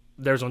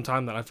 there's one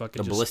time that I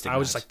fucking I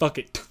was just like, fuck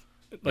it.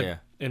 Like,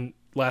 and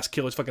last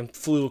kill just fucking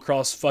flew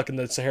across fucking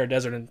the Sahara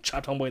Desert and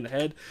chopped homeboy in the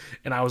head.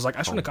 And I was like, I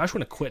just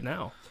want to quit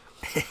now.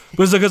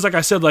 Because like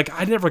I said, like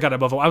I never got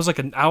above. I was like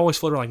I always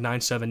floated around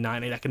like 9.7,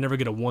 9.8. I could never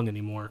get a 1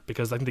 anymore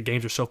because I think the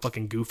games are so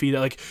fucking goofy that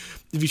like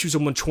if you shoot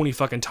someone 20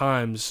 fucking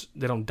times,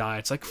 they don't die.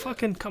 It's like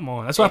fucking come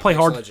on. That's why I play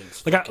hard. I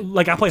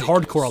play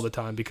hardcore all the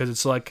time because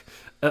it's like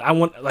I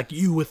want like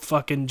you with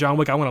fucking John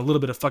Wick. I want a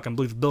little bit of fucking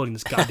believability in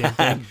this goddamn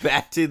thing.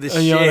 Back to the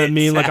shit. You know what I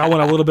mean? Like I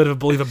want a little bit of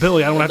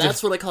believability. I don't have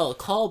That's what I call a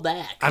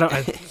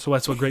callback. So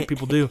that's what great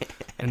people do.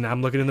 And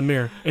I'm looking in the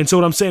mirror. And so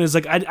what I'm saying is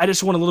like I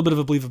just want a little bit of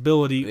a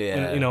believability.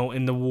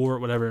 In the war or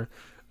whatever.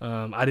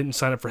 I didn't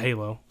sign up for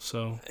Halo,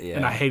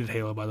 and I hated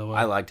Halo, by the way.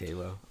 I liked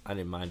Halo. I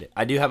didn't mind it.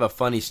 I do have a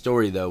funny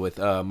story though with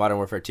Modern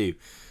Warfare 2.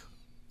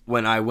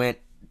 When I went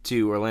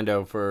to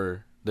Orlando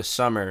for the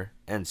summer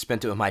and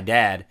spent it with my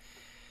dad,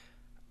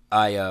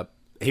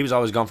 he was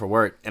always gone for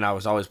work, and I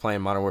was always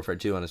playing Modern Warfare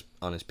 2 on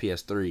his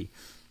PS3,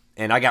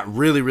 and I got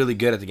really really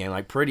good at the game.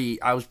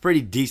 I was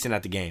pretty decent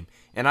at the game,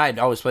 and I had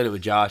always played it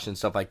with Josh and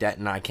stuff like that.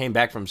 And I came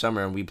back from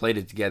summer and we played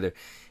it together,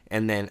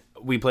 and then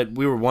we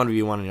were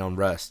 1v1 on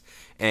Rust,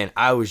 and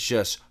I was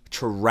just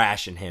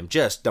trashing him.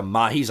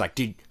 He's like,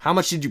 dude, how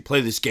much did you play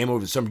this game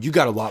over the summer? You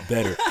got a lot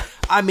better.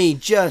 I mean,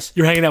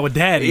 you're hanging out with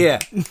Daddy. Yeah.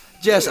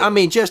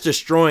 Just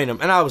destroying him.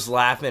 And I was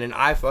laughing, and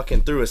I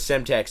fucking threw a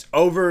Semtex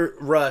over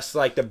Rust,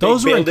 like the big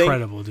building. Those were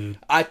incredible, dude.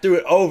 I threw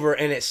it over,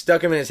 and it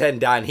stuck him in his head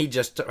and died, and he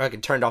just fucking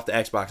turned off the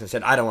Xbox and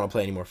said, I don't want to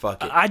play anymore,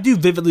 fuck it. I do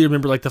vividly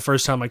remember, like, the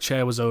first time, like,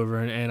 Chad was over,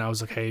 and I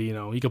was like, hey,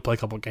 you can play a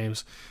couple of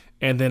games.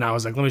 And then I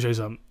was like, let me show you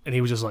something. And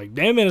he was just like,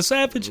 damn it, a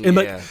savage. And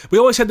like, we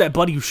always had that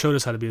buddy who showed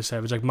us how to be a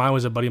savage. Like mine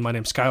was a buddy of mine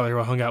named Skylar who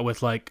I hung out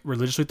with like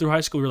religiously through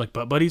high school. We were like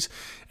butt buddies.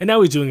 And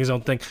now he's doing his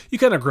own thing. You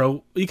kind of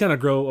grow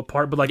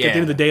apart. But like at the end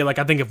of the day, like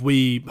I think if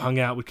we hung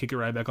out, we'd kick it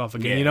right back off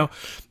again,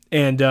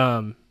 And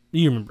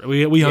you remember,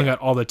 we hung out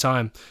all the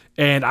time.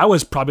 And I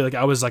was probably like,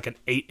 I was like an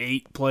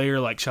 8-8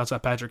 player. Like shouts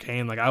out Patrick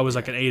Kane. Like I was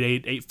like an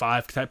 8-8,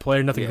 8-5 type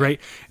player. Nothing great.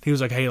 And he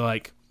was like, hey,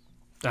 like,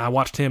 I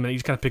watched him and he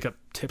just kind of picked up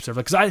tips over.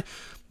 Because I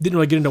didn't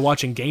really get into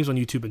watching games on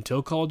YouTube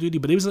until Call of Duty,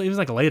 but it was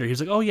like later. He was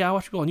like, "Oh yeah, I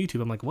watch people on YouTube."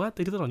 I'm like, "What?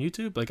 They did that on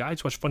YouTube?" Like I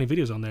just watch funny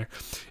videos on there,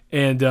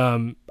 and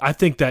I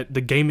think that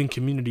the gaming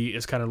community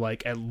is kind of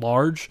like at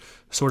large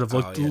sort of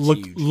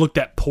looked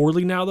at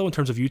poorly now though in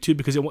terms of YouTube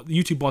because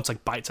YouTube wants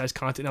like bite-sized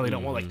content now. They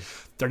don't want like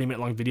 30-minute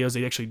long videos.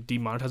 They actually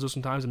demonetize those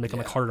sometimes and make them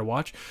like harder to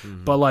watch.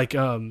 But like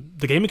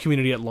the gaming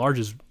community at large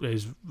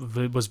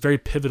was very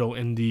pivotal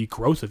in the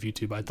growth of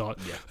YouTube. I thought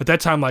at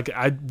that time, like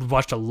I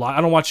watched a lot.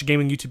 I don't watch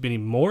gaming YouTube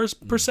anymore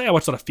per se. I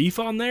watched a lot of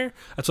FIFA on there.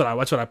 That's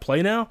what I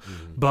play now.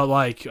 But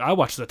like I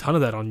watched a ton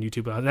of that on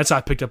YouTube. And that's how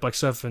I picked up like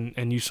stuff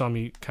and you saw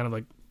me kind of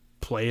like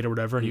play it or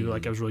whatever and you were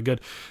like, it was really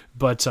good.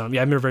 But I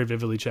remember very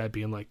vividly Chad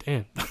being like,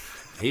 damn.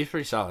 He's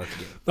pretty solid at the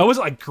game. I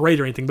wasn't like great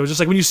or anything, but it was just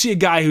like when you see a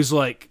guy who's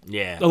like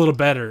a little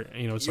better,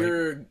 it's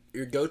your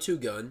go-to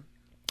gun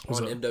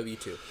on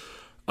MW2.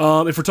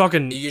 If we're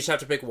talking, you just have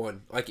to pick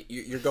one. Like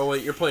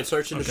you're playing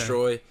Search and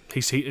Destroy.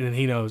 And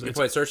he knows. You're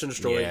playing Search and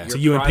Destroy. Yeah. It's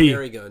your a UMP.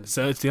 primary gun.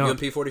 So it's the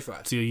UMP 45.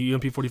 It's a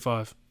UMP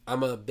 45.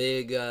 I'm a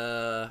big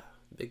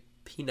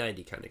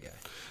P90 kind of guy.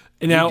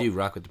 And now, you do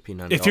rock with the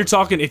P90.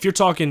 If you're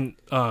talking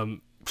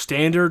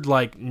standard,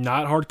 like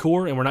not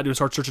hardcore, and we're not doing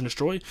Search and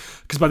Destroy,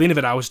 because by the end of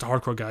it, I was just a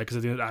hardcore guy because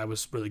at the end I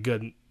was really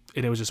good,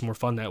 and it was just more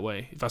fun that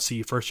way. If I see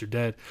you first, you're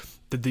dead.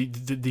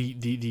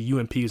 The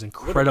UMP is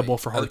incredible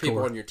for hardcore. Other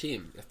people on your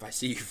team. If I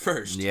see you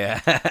first, yeah.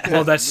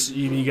 Well, that's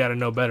you got to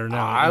know better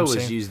now. I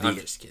always use the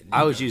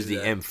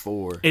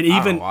M4. And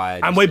even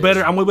I'm way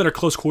better. I'm way better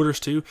close quarters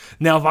too.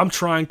 Now, if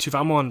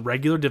I'm on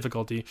regular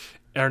difficulty,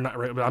 or not,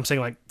 but I'm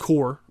saying like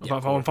core. If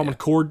I'm on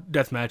core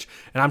deathmatch,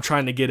 and I'm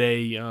trying to get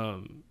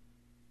a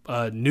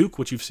nuke,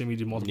 which you've seen me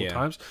do multiple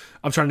times.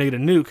 I'm trying to get a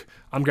nuke.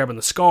 I'm grabbing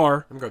the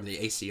SCAR. I'm grabbing the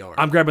ACR.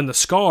 I'm grabbing the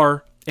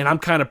SCAR, and I'm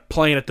kind of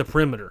playing at the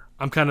perimeter.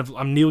 I'm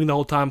kneeling the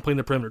whole time, playing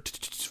the perimeter.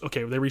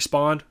 Okay, they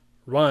respawn,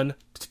 run,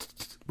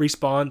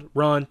 respawn,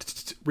 run,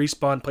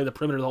 respawn, play the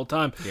perimeter the whole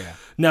time. Yeah.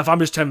 Now, if I'm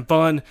just having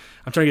fun,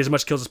 I'm trying to get as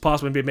much kills as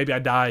possible. Maybe I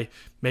die.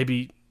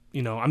 Maybe I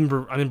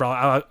remember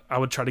I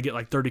would try to get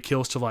like 30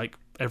 kills to like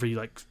every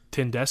like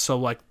 10 deaths. So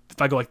like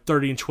if I go like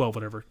 30 and 12,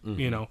 whatever,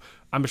 I'm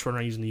just running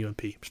around using the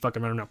UMP. Just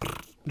fucking running around,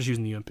 just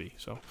using the UMP.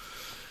 So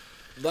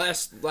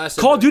last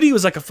Call of Duty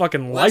was like a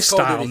fucking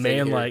lifestyle,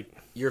 man. Like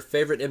your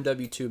favorite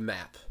MW2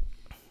 map.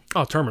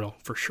 Oh, Terminal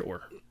for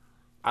sure.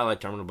 I like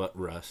Terminal, but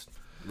Rust.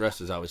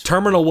 Rust is always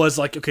Terminal was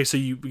like, okay, so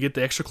you get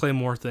the extra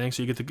Claymore thing,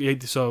 so you get the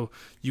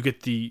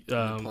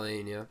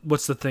plane, yeah.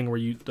 What's the thing where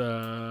you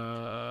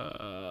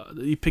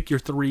pick your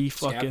 3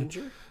 fucking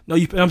Scavenger? No,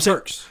 I'm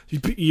saying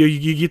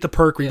you get the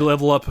perk where you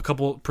level up a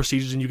couple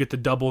procedures and you get the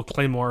double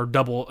Claymore or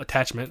double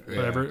attachment,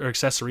 whatever, or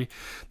accessory.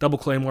 Double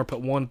Claymore, put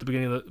one at the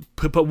beginning of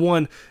put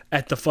one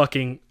at the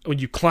fucking when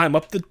you climb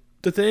up the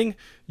thing,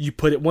 you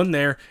put it one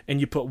there and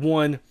you put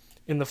one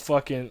in the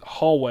fucking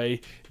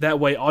hallway. That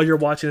way all you're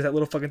watching is that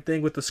little fucking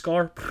thing with the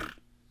SCAR.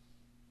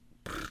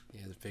 He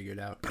has it figured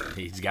out.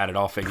 He's got it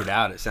all figured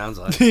out, it sounds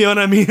like. You know what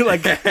I mean?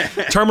 Like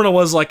Terminal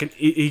was like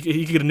he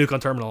could get a nuke on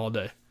Terminal all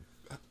day.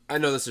 I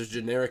know this is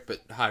generic, but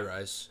High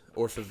Rise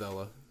or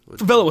Favela.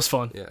 Favela was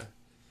fun. Yeah.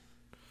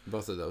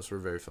 Both of those were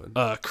very fun.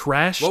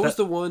 Crash. What was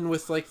the one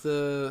with like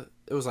it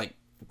was like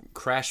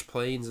Crash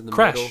planes in the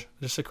Crash. middle?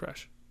 Just say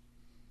Crash.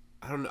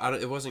 I don't know.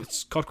 It wasn't.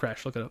 It's called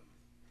Crash. Look it up.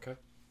 Okay.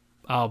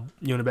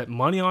 You want to bet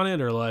money on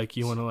it, or like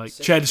you want to like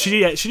Chad?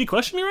 Should he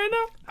question me right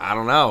now? I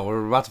don't know.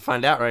 We're about to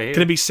find out right here.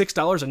 Can it be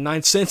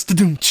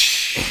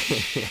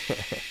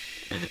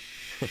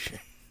 $6.09?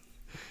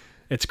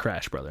 It's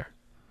Crash, brother.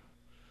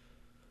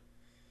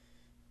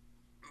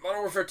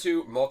 Modern Warfare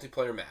 2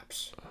 multiplayer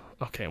maps.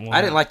 Okay. Well,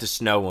 I didn't like the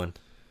snow one,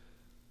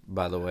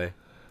 by the way.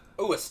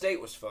 Oh, Estate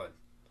was fun.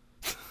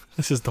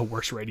 This is the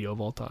worst radio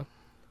of all time.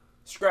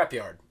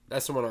 Scrapyard.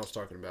 That's the one I was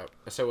talking about.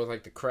 I said with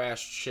like the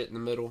Crash shit in the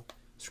middle.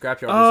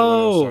 Scrapyard was the one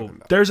I was talking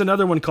about. There's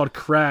another one called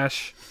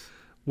Crash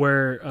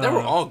where... they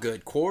were all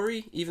good.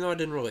 Quarry, even though I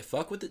didn't really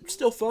fuck with it,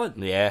 still fun.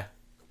 Yeah.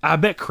 I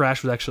bet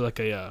Crash was actually like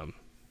a...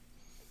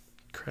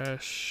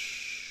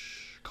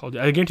 Crash...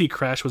 I guarantee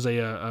Crash was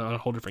a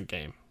whole different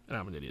game. And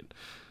I'm an idiot.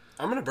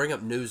 I'm going to bring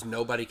up news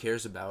nobody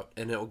cares about,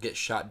 and it'll get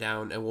shot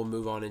down, and we'll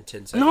move on in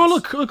 10 seconds. No,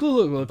 look. But,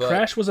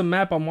 Crash was a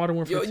map on Modern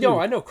Warfare 2. No,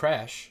 I know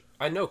Crash.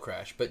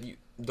 But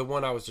the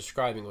one I was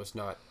describing was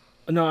not...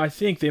 No, I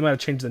think they might have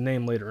changed the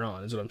name later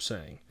on, is what I'm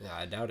saying. Yeah,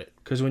 I doubt it.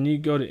 Because when you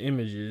go to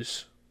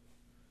images,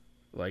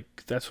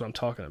 like, that's what I'm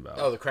talking about.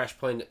 Oh, the Crash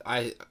plane...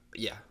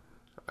 Yeah.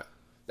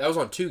 That was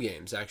on 2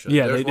 games, actually.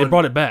 Yeah, they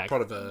brought it back.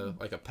 Part of a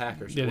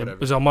pack or whatever. It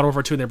was on Modern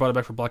Warfare 2, and they brought it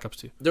back for Black Ops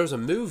 2. There was a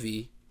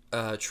movie...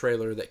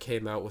 trailer that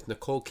came out with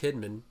Nicole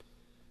Kidman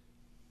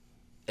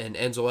and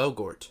Ansel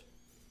Elgort.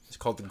 It's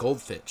called The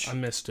Goldfinch. I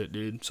missed it,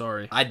 dude.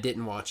 Sorry. I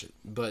didn't watch it,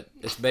 but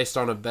it's based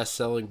on a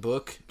best-selling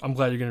book. I'm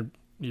glad you didn't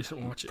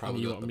watch it.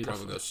 Probably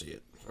go see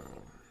it.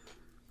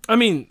 I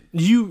mean,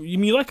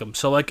 you like them,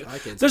 so like,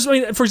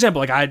 for example,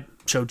 like I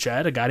showed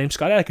Chad a guy named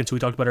Scott Adkins, who we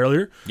talked about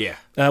earlier. Yeah.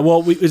 It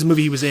was a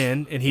movie he was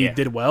in, and he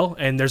did well.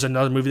 And there's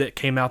another movie that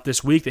came out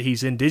this week that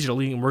he's in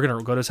digitally, and we're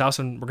gonna go to his house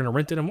and we're gonna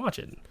rent it and watch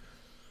it.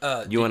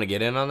 You want to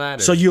get in on that?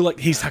 Or? So you like?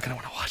 He's not gonna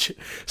want to watch it.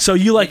 So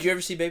you like? Did you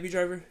ever see Baby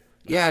Driver?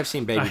 Yeah, I've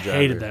seen Baby Driver. I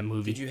hated that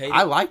movie. Did you hate it?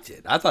 I liked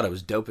it. I thought it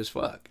was dope as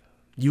fuck.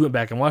 You went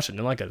back and watched it and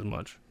didn't like it as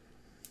much.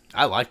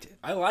 I liked it.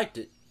 I liked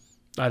it.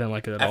 I didn't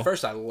like it at all. At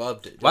first, I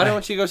loved it. Why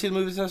don't you go see the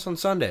movie with us on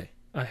Sunday?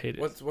 I hate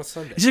it. What's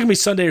Sunday? It's either gonna be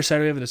Sunday or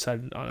Saturday. We haven't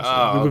decided,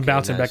 honestly. We've been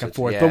bouncing back and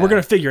forth, yeah. but we're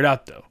gonna figure it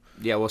out though.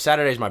 Yeah, well,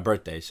 Saturday's my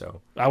birthday,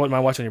 so I wouldn't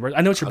mind watching your birthday.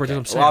 I know it's your birthday.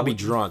 I'm saying. Well, I'll be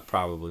drunk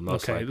probably.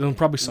 Most likely. Then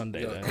probably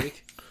Sunday. The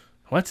creek?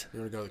 What?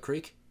 You want to go to the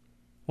creek?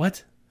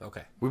 What?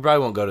 Okay. We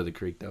probably won't go to the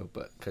creek though,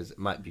 but because it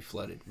might be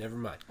flooded. Never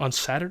mind. On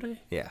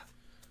Saturday? Yeah.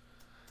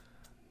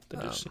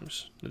 That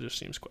just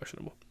seems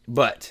questionable.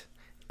 But,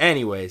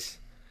 anyways,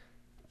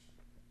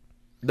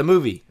 the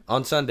movie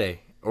on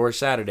Sunday or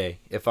Saturday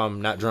if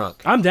I'm not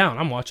drunk. I'm down.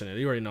 I'm watching it.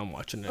 You already know I'm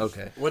watching it.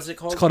 Okay. What's it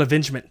called? It's called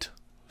Avengement.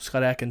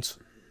 Scott Adkins.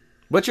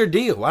 What's your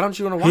deal? Why don't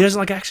you want to watch? He doesn't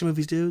like action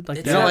movies, dude. Like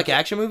you don't like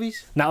action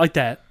movies? Not like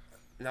that.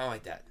 Not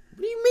like that.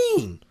 What do you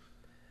mean?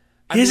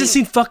 He hasn't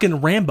seen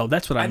fucking Rambo.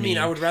 That's what I mean.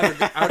 I'd rather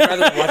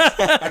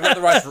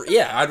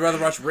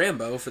watch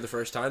Rambo for the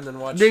first time than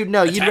watch. Dude,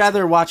 no, you'd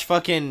rather watch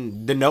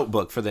fucking The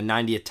Notebook for the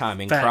 90th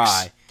time and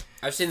cry.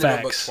 I've seen The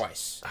Notebook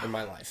twice in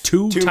my life.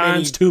 Too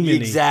many.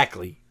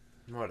 Exactly.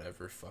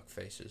 Whatever, fuck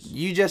faces.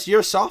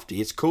 You're a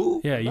softie. It's cool.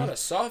 Yeah, I'm not a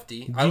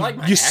softie. I like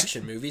my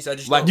action movies. I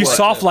just like don't you watch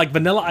soft like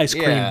vanilla ice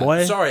cream,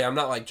 boy. Sorry, I'm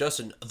not like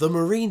Justin. The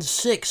Marine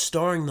 6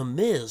 starring The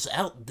Miz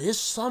out this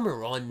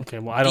summer on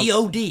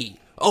VOD.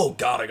 Oh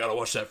God, I gotta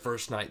watch that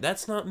first night.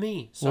 That's not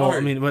me.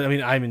 Sorry.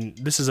 Well, I mean,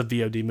 this is a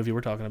VOD movie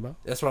we're talking about.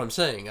 That's what I'm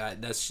saying.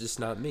 That's just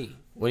not me.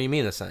 What do you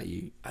mean that's not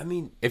you? I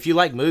mean, if you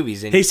like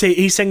movies, and he's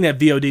saying that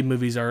VOD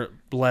movies are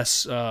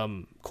less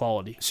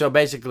quality. So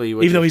basically,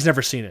 even though he's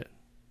never seen it,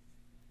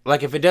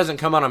 like if it doesn't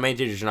come out on main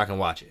theaters, you're not gonna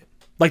watch it.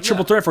 Like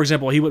Triple Threat, for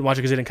example, he wouldn't watch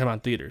it because it didn't come out in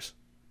theaters.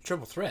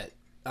 Triple Threat.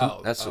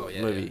 That's a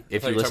movie. Yeah.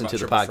 If you listen to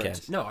the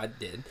podcast, no, I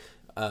did.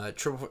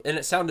 And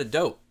it sounded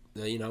dope.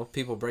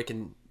 People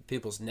breaking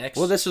people's necks.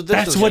 Well, this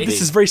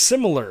is very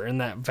similar in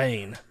that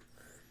vein.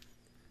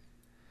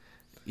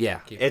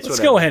 Yeah, let's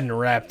go ahead and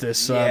wrap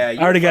this up. I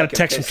already got a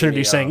text from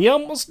Trinity saying, "You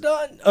almost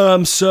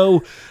done."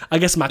 So I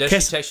guess my Does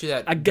she text you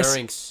that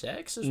during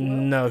sex as well?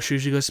 No, she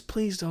goes,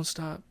 "Please don't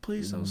stop.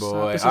 Please don't stop.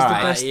 Boy, This is the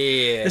best.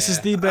 Yeah. This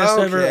is the best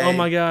ever. Oh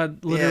my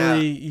God,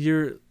 literally,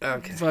 you're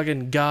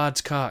fucking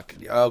God's cock."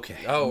 Okay.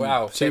 Oh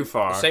wow, too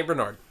far. Saint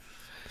Bernard.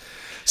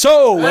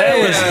 So that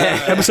was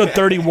episode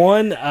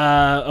 31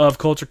 of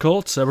Culture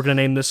Cults. We're gonna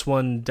name this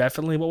one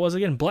definitely. What was it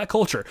again? Black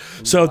Culture.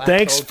 So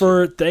thanks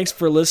for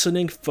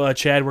listening,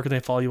 Chad. Where can they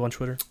follow you on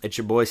Twitter? It's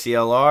your boy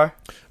CLR.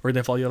 Where can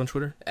they follow you on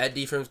Twitter? At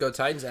DFrims Go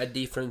Titans. At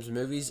DFrims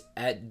Movies.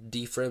 At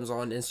DFrims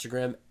on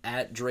Instagram.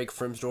 At Drake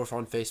Frimsdorf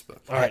on Facebook.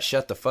 All right,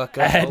 shut the fuck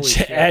up. At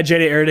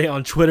JD Airday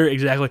on Twitter.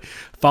 Exactly.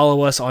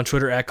 Follow us on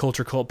Twitter at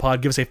Culture Cult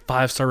Pod. Give us a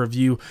 5-star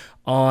review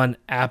on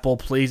Apple,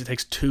 please. It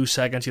takes 2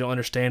 seconds. You don't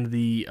understand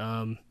the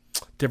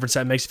difference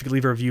that makes. If you could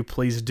leave a review,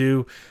 please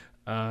do.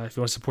 If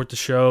you want to support the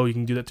show, you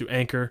can do that through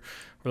Anchor.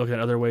 We're looking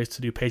at other ways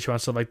to do Patreon,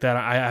 stuff like that.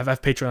 I have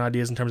Patreon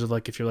ideas in terms of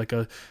like if you're like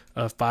a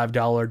 $5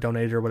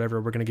 donator or whatever,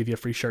 we're going to give you a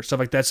free shirt, stuff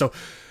like that. So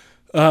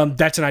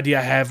that's an idea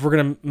I have. We're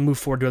going to move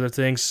forward to other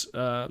things.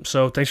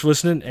 So thanks for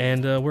listening,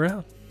 and we're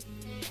out.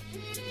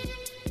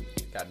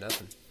 Got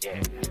nothing.